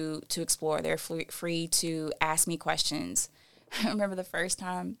to explore. They're free to ask me questions. I remember the first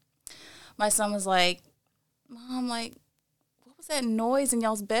time my son was like, Mom, like, what was that noise in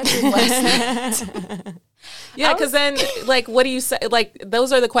y'all's bedroom last night? Yeah, because then, like, what do you say? Like,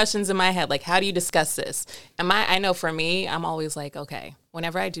 those are the questions in my head. Like, how do you discuss this? And I know for me, I'm always like, okay,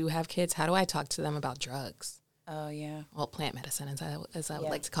 whenever I do have kids, how do I talk to them about drugs? Oh, yeah. Well, plant medicine, as I would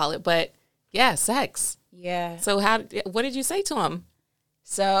like to call it. But yeah, sex. Yeah. So what did you say to him?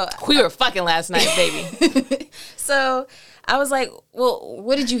 So We were fucking last night, baby. So I was like, well,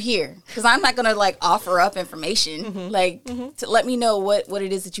 what did you hear? Because I'm not going to like offer up information, to let me know what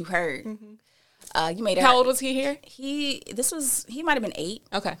it is that you heard. You made it. How old was he here? He might have been 8.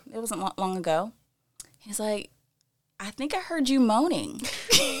 Okay. It wasn't long ago. He's like, I think I heard you moaning.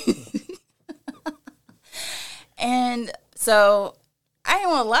 And so I didn't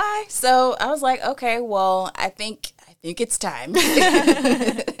want to lie. So I was like, okay, well, I think it's time.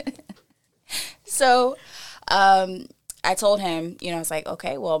 So I told him, I was like,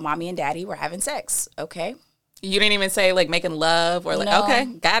 okay, well, mommy and daddy were having sex. Okay. You didn't even say like making love or like, No. okay,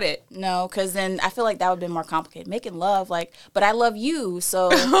 got it. No, because then I feel like that would have been more complicated. Making love, like, but I love you, so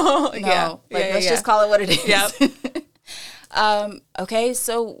let's just call it what it is. Yep. Okay,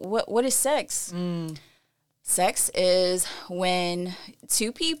 so what is sex? Sex is when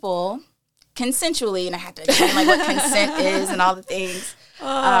two people consensually, and I have to explain like what consent is and all the things.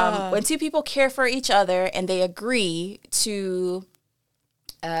 When two people care for each other and they agree to,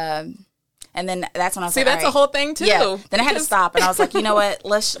 and then that's when I was See, like, that's all a whole thing too. Yeah. Then I had to stop, and I was like, you know what?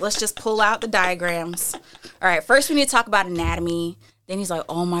 Let's just pull out the diagrams. All right, first we need to talk about anatomy. Then he's like,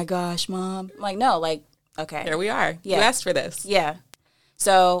 oh my gosh, Mom. I'm like, no, like, okay. Here we are. Yeah. You asked for this. Yeah.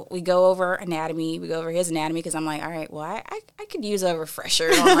 So we go over anatomy. We go over his anatomy because I'm like, all right, well, I could use a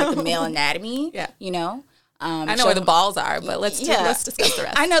refresher on like the male anatomy. Yeah. I know where the balls are, but let's discuss the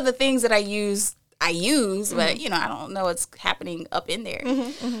rest. I know the things that I use, but I don't know what's happening up in there.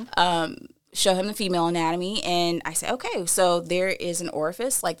 Show him the female anatomy, and I say, okay, so there is an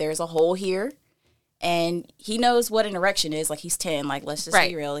orifice, like there's a hole here, and he knows what an erection is. Like he's 10, like let's just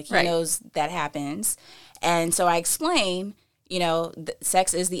be real, like he knows that happens, and so I explain,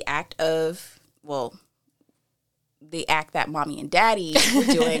 sex is the act of, the act that mommy and daddy were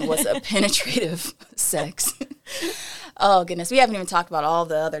doing was a penetrative sex. Oh, goodness. We haven't even talked about all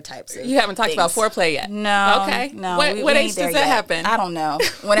the other types of You haven't talked things. about foreplay yet. No. Okay. No. What age does that happen? I don't know.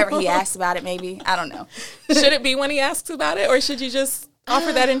 Whenever he asks about it, maybe. I don't know. Should it be when he asks about it, or should you just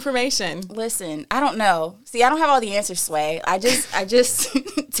offer that information? Listen, I don't know. See, I don't have all the answers, Sway. I just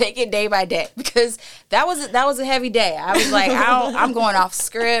take it day by day because that was a heavy day. I was like, I'm going off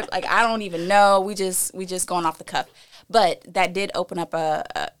script. Like I don't even know. We just going off the cuff. But that did open up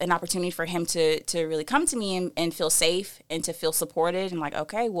an opportunity for him to really come to me and feel safe and to feel supported. And like,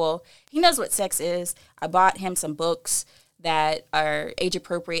 okay, well, he knows what sex is. I bought him some books that are age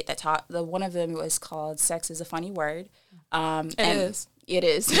appropriate. One of them was called "Sex Is a Funny Word." It is. It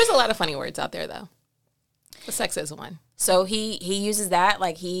is. There's a lot of funny words out there, though. The sex is one. So he uses that.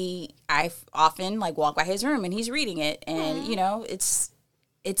 Like I often like walk by his room and he's reading it, and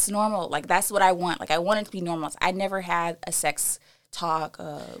it's normal. Like that's what I want. Like I want it to be normal. I never had a sex talk.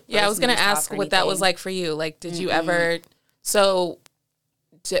 I was gonna ask what that was like for you. Like, did you ever? So,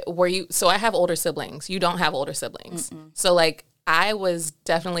 were you? So I have older siblings. You don't have older siblings. So like, I was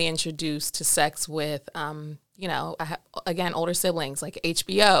definitely introduced to sex with, I have again older siblings like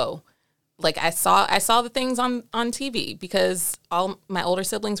HBO. Like I saw the things on TV because all my older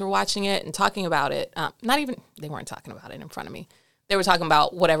siblings were watching it and talking about it. They weren't talking about it in front of me. They were talking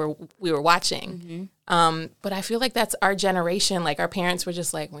about whatever we were watching. But I feel like that's our generation. Like our parents were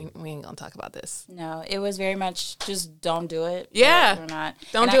just like, we ain't gonna talk about this. No, it was very much just don't do it. Yeah. Or not.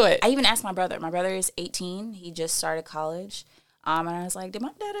 Don't do it. I even asked my brother. My brother is 18. He just started college. And I was like, did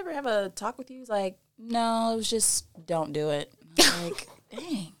my dad ever have a talk with you? He's like, no, it was just don't do it. I was like,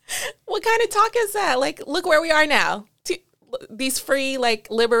 dang. What kind of talk is that? Like, look where we are now. These free, like,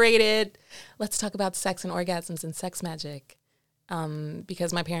 liberated, let's talk about sex and orgasms and sex magic.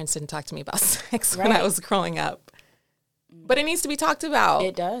 Because my parents didn't talk to me about sex when I was growing up. But it needs to be talked about.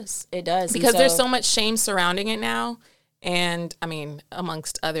 It does. It does. Because there's so much shame surrounding it now. And, I mean,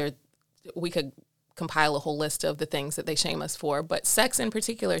 amongst other, we could compile a whole list of the things that they shame us for. But sex in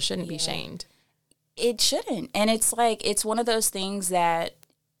particular shouldn't be shamed. It shouldn't. And it's like, it's one of those things that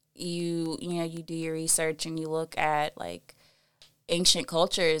you do your research and you look at, like, ancient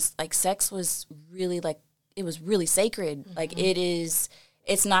cultures. Like, sex was really, like, it was really sacred. Like it's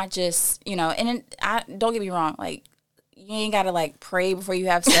not just, and don't get me wrong. Like you ain't got to like pray before you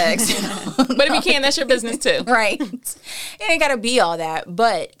have sex. But if you can, that's your business too. Right. It ain't got to be all that.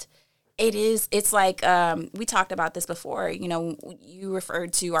 But it's like, we talked about this before, you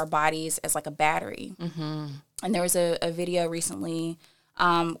referred to our bodies as like a battery. And there was a video recently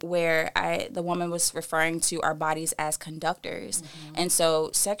where the woman was referring to our bodies as conductors. And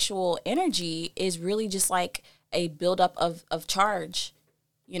so sexual energy is really just like a buildup of charge,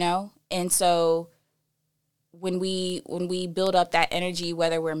 And so when we build up that energy,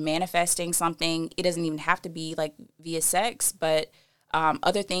 whether we're manifesting something, it doesn't even have to be like via sex, but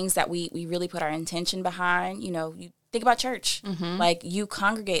other things that we really put our intention behind. You know, you think about church, like you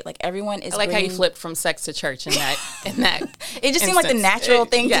congregate, like everyone is. I like how you flip from sex to church in that. It just seemed like the natural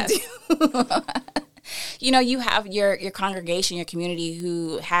thing yes. to do. You know, you have your congregation, your community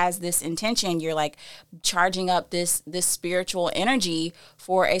who has this intention. You're like charging up this spiritual energy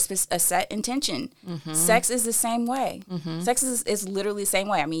for a set intention. Sex is the same way. Sex is literally the same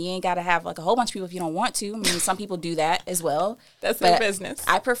way. I mean, you ain't got to have like a whole bunch of people if you don't want to. I mean, some people do that as well. That's their business.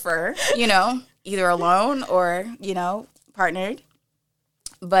 I prefer, you know, either alone or, you know, partnered.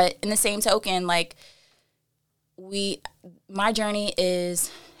 But in the same token, like my journey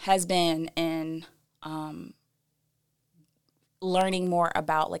has been in learning more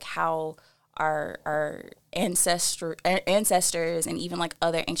about like how our ancestors and even like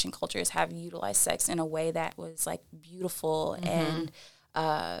other ancient cultures have utilized sex in a way that was like beautiful and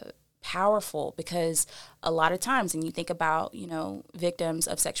powerful, because a lot of times when you think about, you know, victims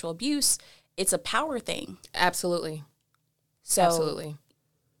of sexual abuse, it's a power thing. Absolutely. So Absolutely.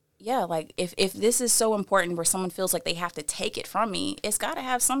 Yeah, like if this is so important where someone feels like they have to take it from me, it's got to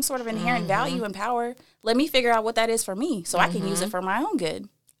have some sort of inherent value and power. Let me figure out what that is for me so I can use it for my own good.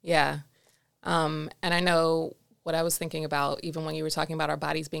 Yeah. And I know what I was thinking about, even when you were talking about our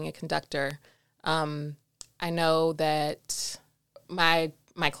bodies being a conductor. I know that my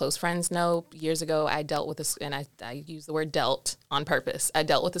close friends know years ago I dealt with this, and I use the word dealt on purpose. I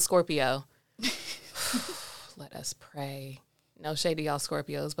dealt with a Scorpio. Let us pray. No shade to y'all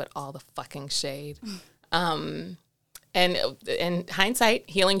Scorpios, but all the fucking shade. And in hindsight,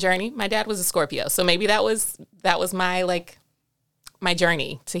 healing journey, my dad was a Scorpio. So maybe that was my my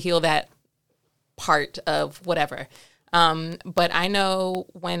journey to heal that part of whatever. But I know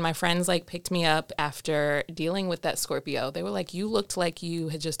when my friends like picked me up after dealing with that Scorpio, they were like, you looked like you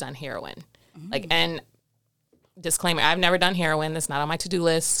had just done heroin. Like, and disclaimer, I've never done heroin. That's not on my to-do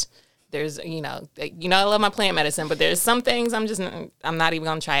list. There's, I love my plant medicine, but there's some things I'm not even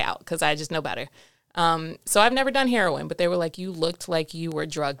going to try out because I just know better. So I've never done heroin, but they were like, you looked like you were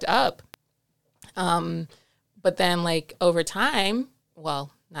drugged up. But then like over time,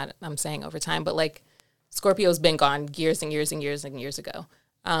 well, not, I'm saying over time, but like Scorpio's been gone years and years and years and years ago.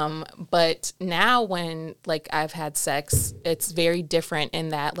 But now when like I've had sex, it's very different in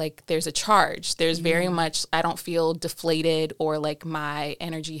that like there's a charge. There's very much, I don't feel deflated or like my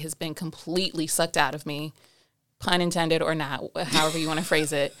energy has been completely sucked out of me, pun intended or not, however you want to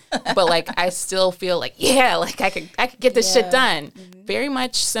phrase it. But like I still feel like, yeah, like I could get this shit done. Very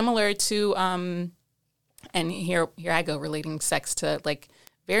much similar to and here I go relating sex to like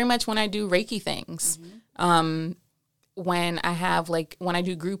very much when I do Reiki things. When I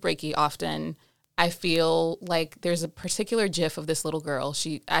do group Reiki often, I feel like there's a particular gif of this little girl.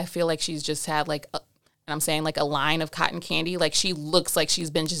 I feel like she's just had like, and I'm saying like a line of cotton candy. Like she looks like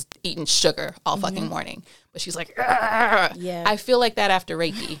she's been just eating sugar all fucking morning, but she's like, argh. Yeah. I feel like that after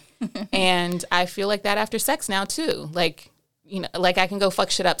Reiki. And I feel like that after sex now too. Like, like I can go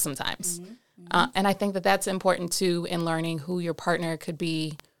fuck shit up sometimes. And I think that that's important too in learning who your partner could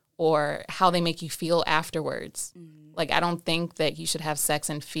be or how they make you feel afterwards. Like, I don't think that you should have sex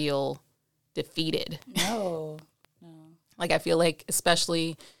and feel defeated. No. Like, I feel like,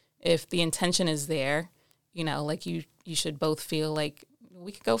 especially if the intention is there, like you should both feel like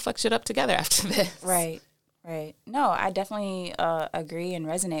we could go fuck shit up together after this. Right. No, I definitely agree and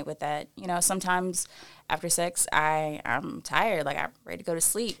resonate with that. Sometimes after sex, I'm tired. Like, I'm ready to go to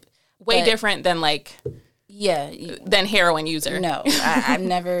sleep. Way different than, like... Yeah. Than heroin user. No, I've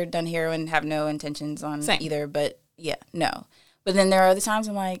never done heroin, have no intentions on either, but yeah, no. But then there are other times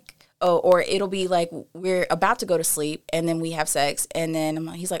I'm like, oh, or it'll be like we're about to go to sleep and then we have sex and then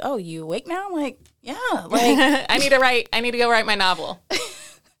he's like, oh, you awake now? I'm like, yeah. Like I need to go write my novel.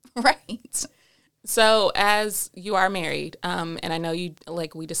 Right. So as you are married, and I know you,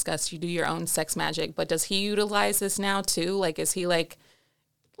 like we discussed, you do your own sex magic, but does he utilize this now too? Like, is he like,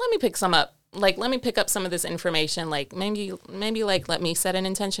 let me pick up some of this information. Like maybe like, let me set an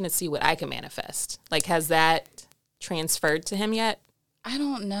intention and see what I can manifest. Like, has that transferred to him yet? I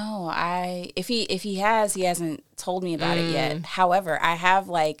don't know. If he has, he hasn't told me about it yet. However, I have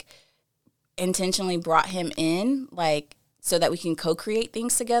like intentionally brought him in, like, so that we can co-create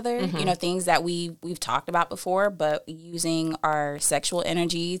things together, things that we've talked about before, but using our sexual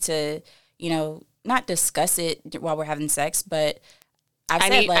energy to, not discuss it while we're having sex, but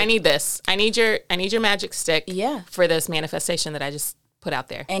I need this. I need your magic stick Yeah. for this manifestation that I just put out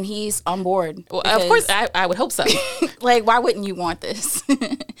there. And he's on board. Well, of course, I would hope so. Like, why wouldn't you want this?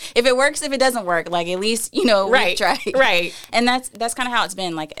 If it works, if it doesn't work, like, at least, you know, Right, we tried. right. And that's kind of how it's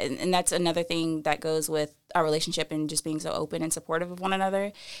been. Like, and that's another thing that goes with our relationship and just being so open and supportive of one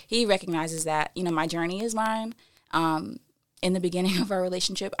another. He recognizes that, you know, my journey is mine. In the beginning of our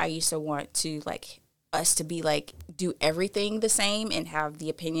relationship, I used to want to, like, us to be, like, do everything the same and have the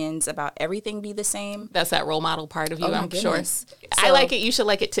opinions about everything be the same. That's that role model part of you, Oh, my I'm sure. goodness. I So- like it. You should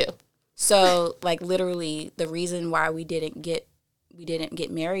like it too. So, like, literally, the reason why we didn't get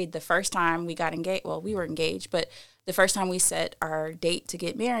married the first time we got engaged, well, we were engaged, but the first time we set our date to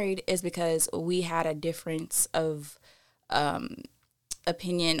get married is because we had a difference of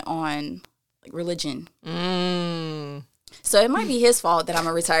opinion on, like, religion. So it might be his fault that I'm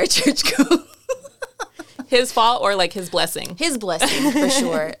a retired churchgoer. His fault or like his blessing? His blessing, for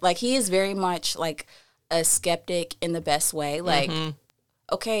sure. Like, he is very much like a skeptic in the best way. Like,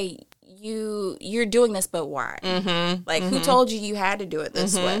 okay, you're doing this, but why? Like, who told you had to do it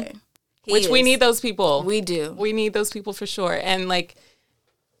this way? Which we need those people. We do. We need those people for sure. And like,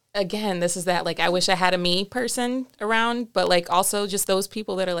 again, this is that, like, I wish I had a me person around, but like also just those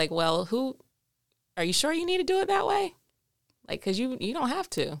people that are like, well, are you sure you need to do it that way? Like, cause you don't have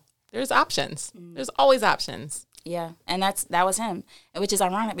to. There's options. There's always options. Yeah, and that was him, which is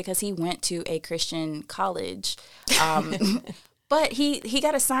ironic because he went to a Christian college, but he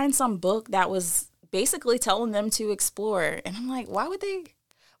got assigned some book that was basically telling them to explore, and I'm like, why would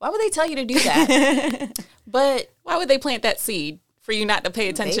they tell you to do that? But Why would they plant that seed for you not to pay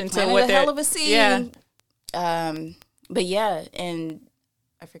attention to planted what a they're... hell of a seed. Yeah. But yeah, and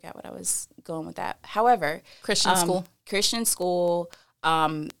I forgot what I was going with that. However, Christian school.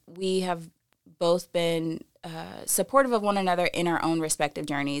 We have both been supportive of one another in our own respective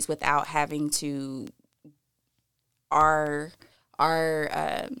journeys without having to our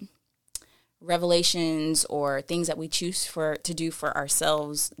revelations or things that we choose to do for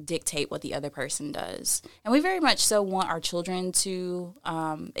ourselves dictate what the other person does. And we very much so want our children to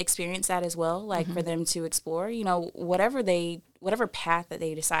experience that as well, like for them to explore, you know, whatever path that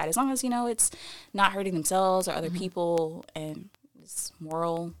they decide, as long as, you know, it's not hurting themselves or other people, and it's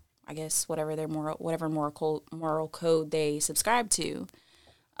moral, I guess, whatever moral code they subscribe to.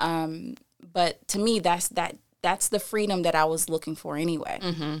 But to me, that's the freedom that I was looking for anyway,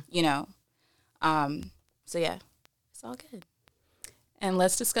 you know. So yeah, it's all good. And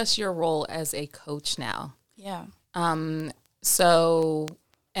let's discuss your role as a coach now. Yeah. So,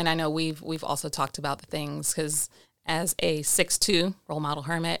 and I know we've also talked about the things, because as a 6'2" role model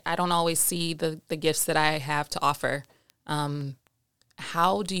hermit, I don't always see the gifts that I have to offer.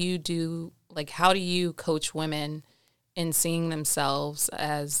 How do you coach women in seeing themselves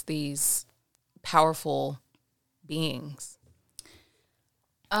as these powerful beings?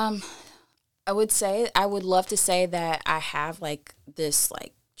 I would love to say that I have like this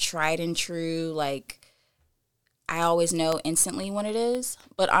like tried and true, like I always know instantly when it is.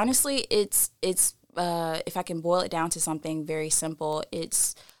 But honestly, it's if I can boil it down to something very simple,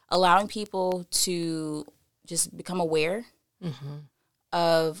 it's allowing people to just become aware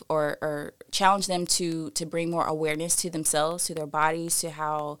of or challenge them to bring more awareness to themselves, to their bodies, to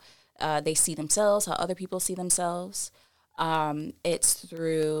how they see themselves, how other people see themselves. It's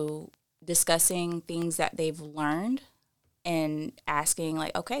through discussing things that they've learned and asking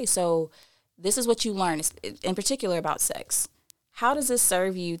like, okay, so this is what you learned, in particular about sex. How does this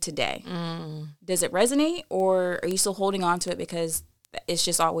serve you today? Does it resonate, or are you still holding on to it because it's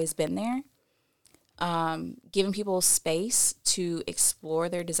just always been there? Giving people space to explore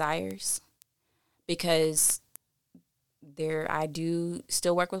their desires, because I do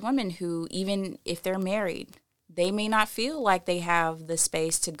still work with women who, even if they're married, they may not feel like they have the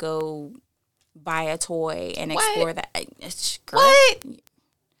space to go buy a toy and explore that. What?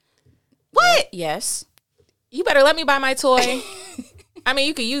 What? Yes. You better let me buy my toy. I mean,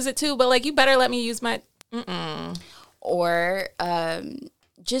 you could use it too, but like, you better let me use my... Or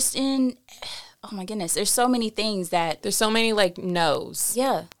just in... Oh my goodness, there's so many things that... There's so many like no's.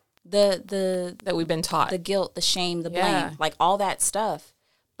 Yeah. That we've been taught. The guilt, the shame, the blame, like all that stuff.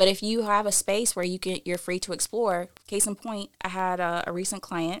 But if you have a space where you're free to explore, case in point, I had a recent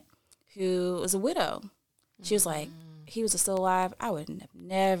client who was a widow. She was like, he was still alive, I would have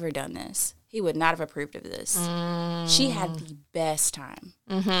never done this. He would not have approved of this. She had the best time.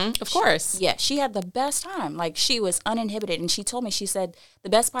 Of course. Yeah, she had the best time. Like, she was uninhibited. And she told me, she said, the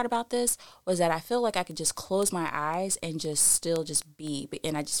best part about this was that I feel like I could just close my eyes and just be.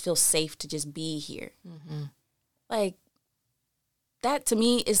 And I just feel safe to just be here. Like, that to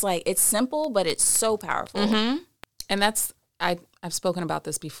me is like, it's simple, but it's so powerful. And that's, I I've spoken about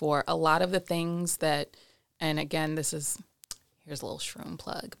this before. A lot of the things that, and again, here's a little shroom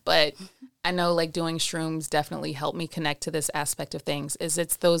plug, but I know like doing shrooms definitely helped me connect to this aspect of things.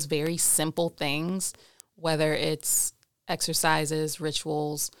 It's those very simple things, whether it's exercises,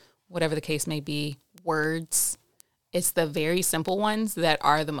 rituals, whatever the case may be, words. It's the very simple ones that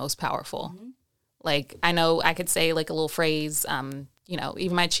are the most powerful. Mm-hmm. Like, I know I could say like a little phrase,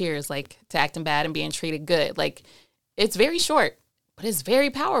 even my cheers, like to acting bad and being treated good. Like, it's very short, but it's very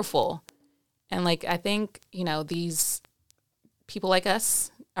powerful. And like, I think, these people like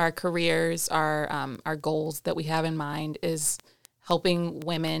us, our careers, our goals that we have in mind is helping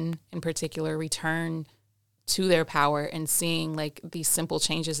women in particular return to their power and seeing like these simple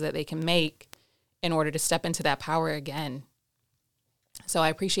changes that they can make in order to step into that power again. So I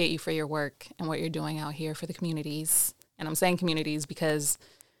appreciate you for your work and what you're doing out here for the communities. And I'm saying communities because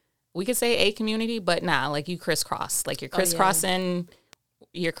we could say a community, but nah, like you crisscross. Like you're crisscrossing,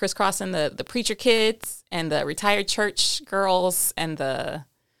 you're crisscrossing the preacher kids and the retired church girls and the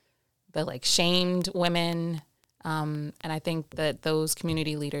like shamed women. And I think that those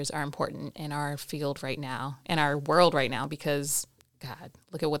community leaders are important in our field right now, in our world right now, because God,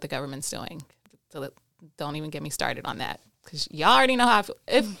 look at what the government's doing. So don't even get me started on that, because y'all already know how I feel.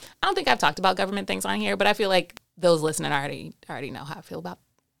 I don't think I've talked about government things on here, but I feel like those listening already know how I feel about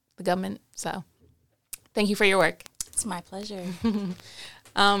the government. So thank you for your work. It's my pleasure.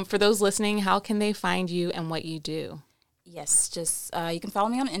 For those listening, how can they find you and what you do? Yes, just you can follow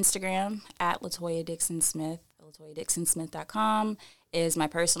me on Instagram at Latoya Dixon Smith. LatoyaDixonSmith.com is my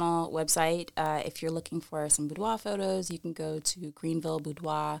personal website. If you're looking for some boudoir photos, you can go to Greenville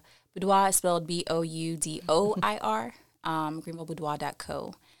Boudoir. Boudoir is spelled Boudoir,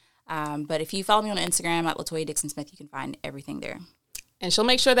 greenvilleboudoir.co. But if you follow me on Instagram at Latoya Dixon Smith, you can find everything there. And she'll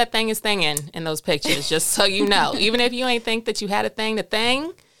make sure that thing is thinging in those pictures, just so you know. Even if you ain't think that you had a thing to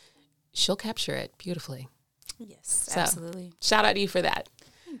thing, she'll capture it beautifully. Yes, so, absolutely. Shout out to you for that.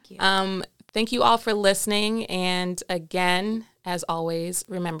 Thank you. Thank you all for listening. And again, as always,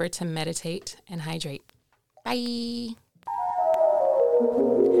 remember to meditate and hydrate. Bye.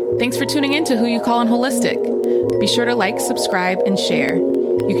 Thanks for tuning in to Who You Callin' Holistic. Be sure to like, subscribe, and share.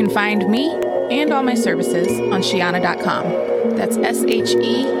 You can find me and all my services on Sheanah.com. That's SHEANAH.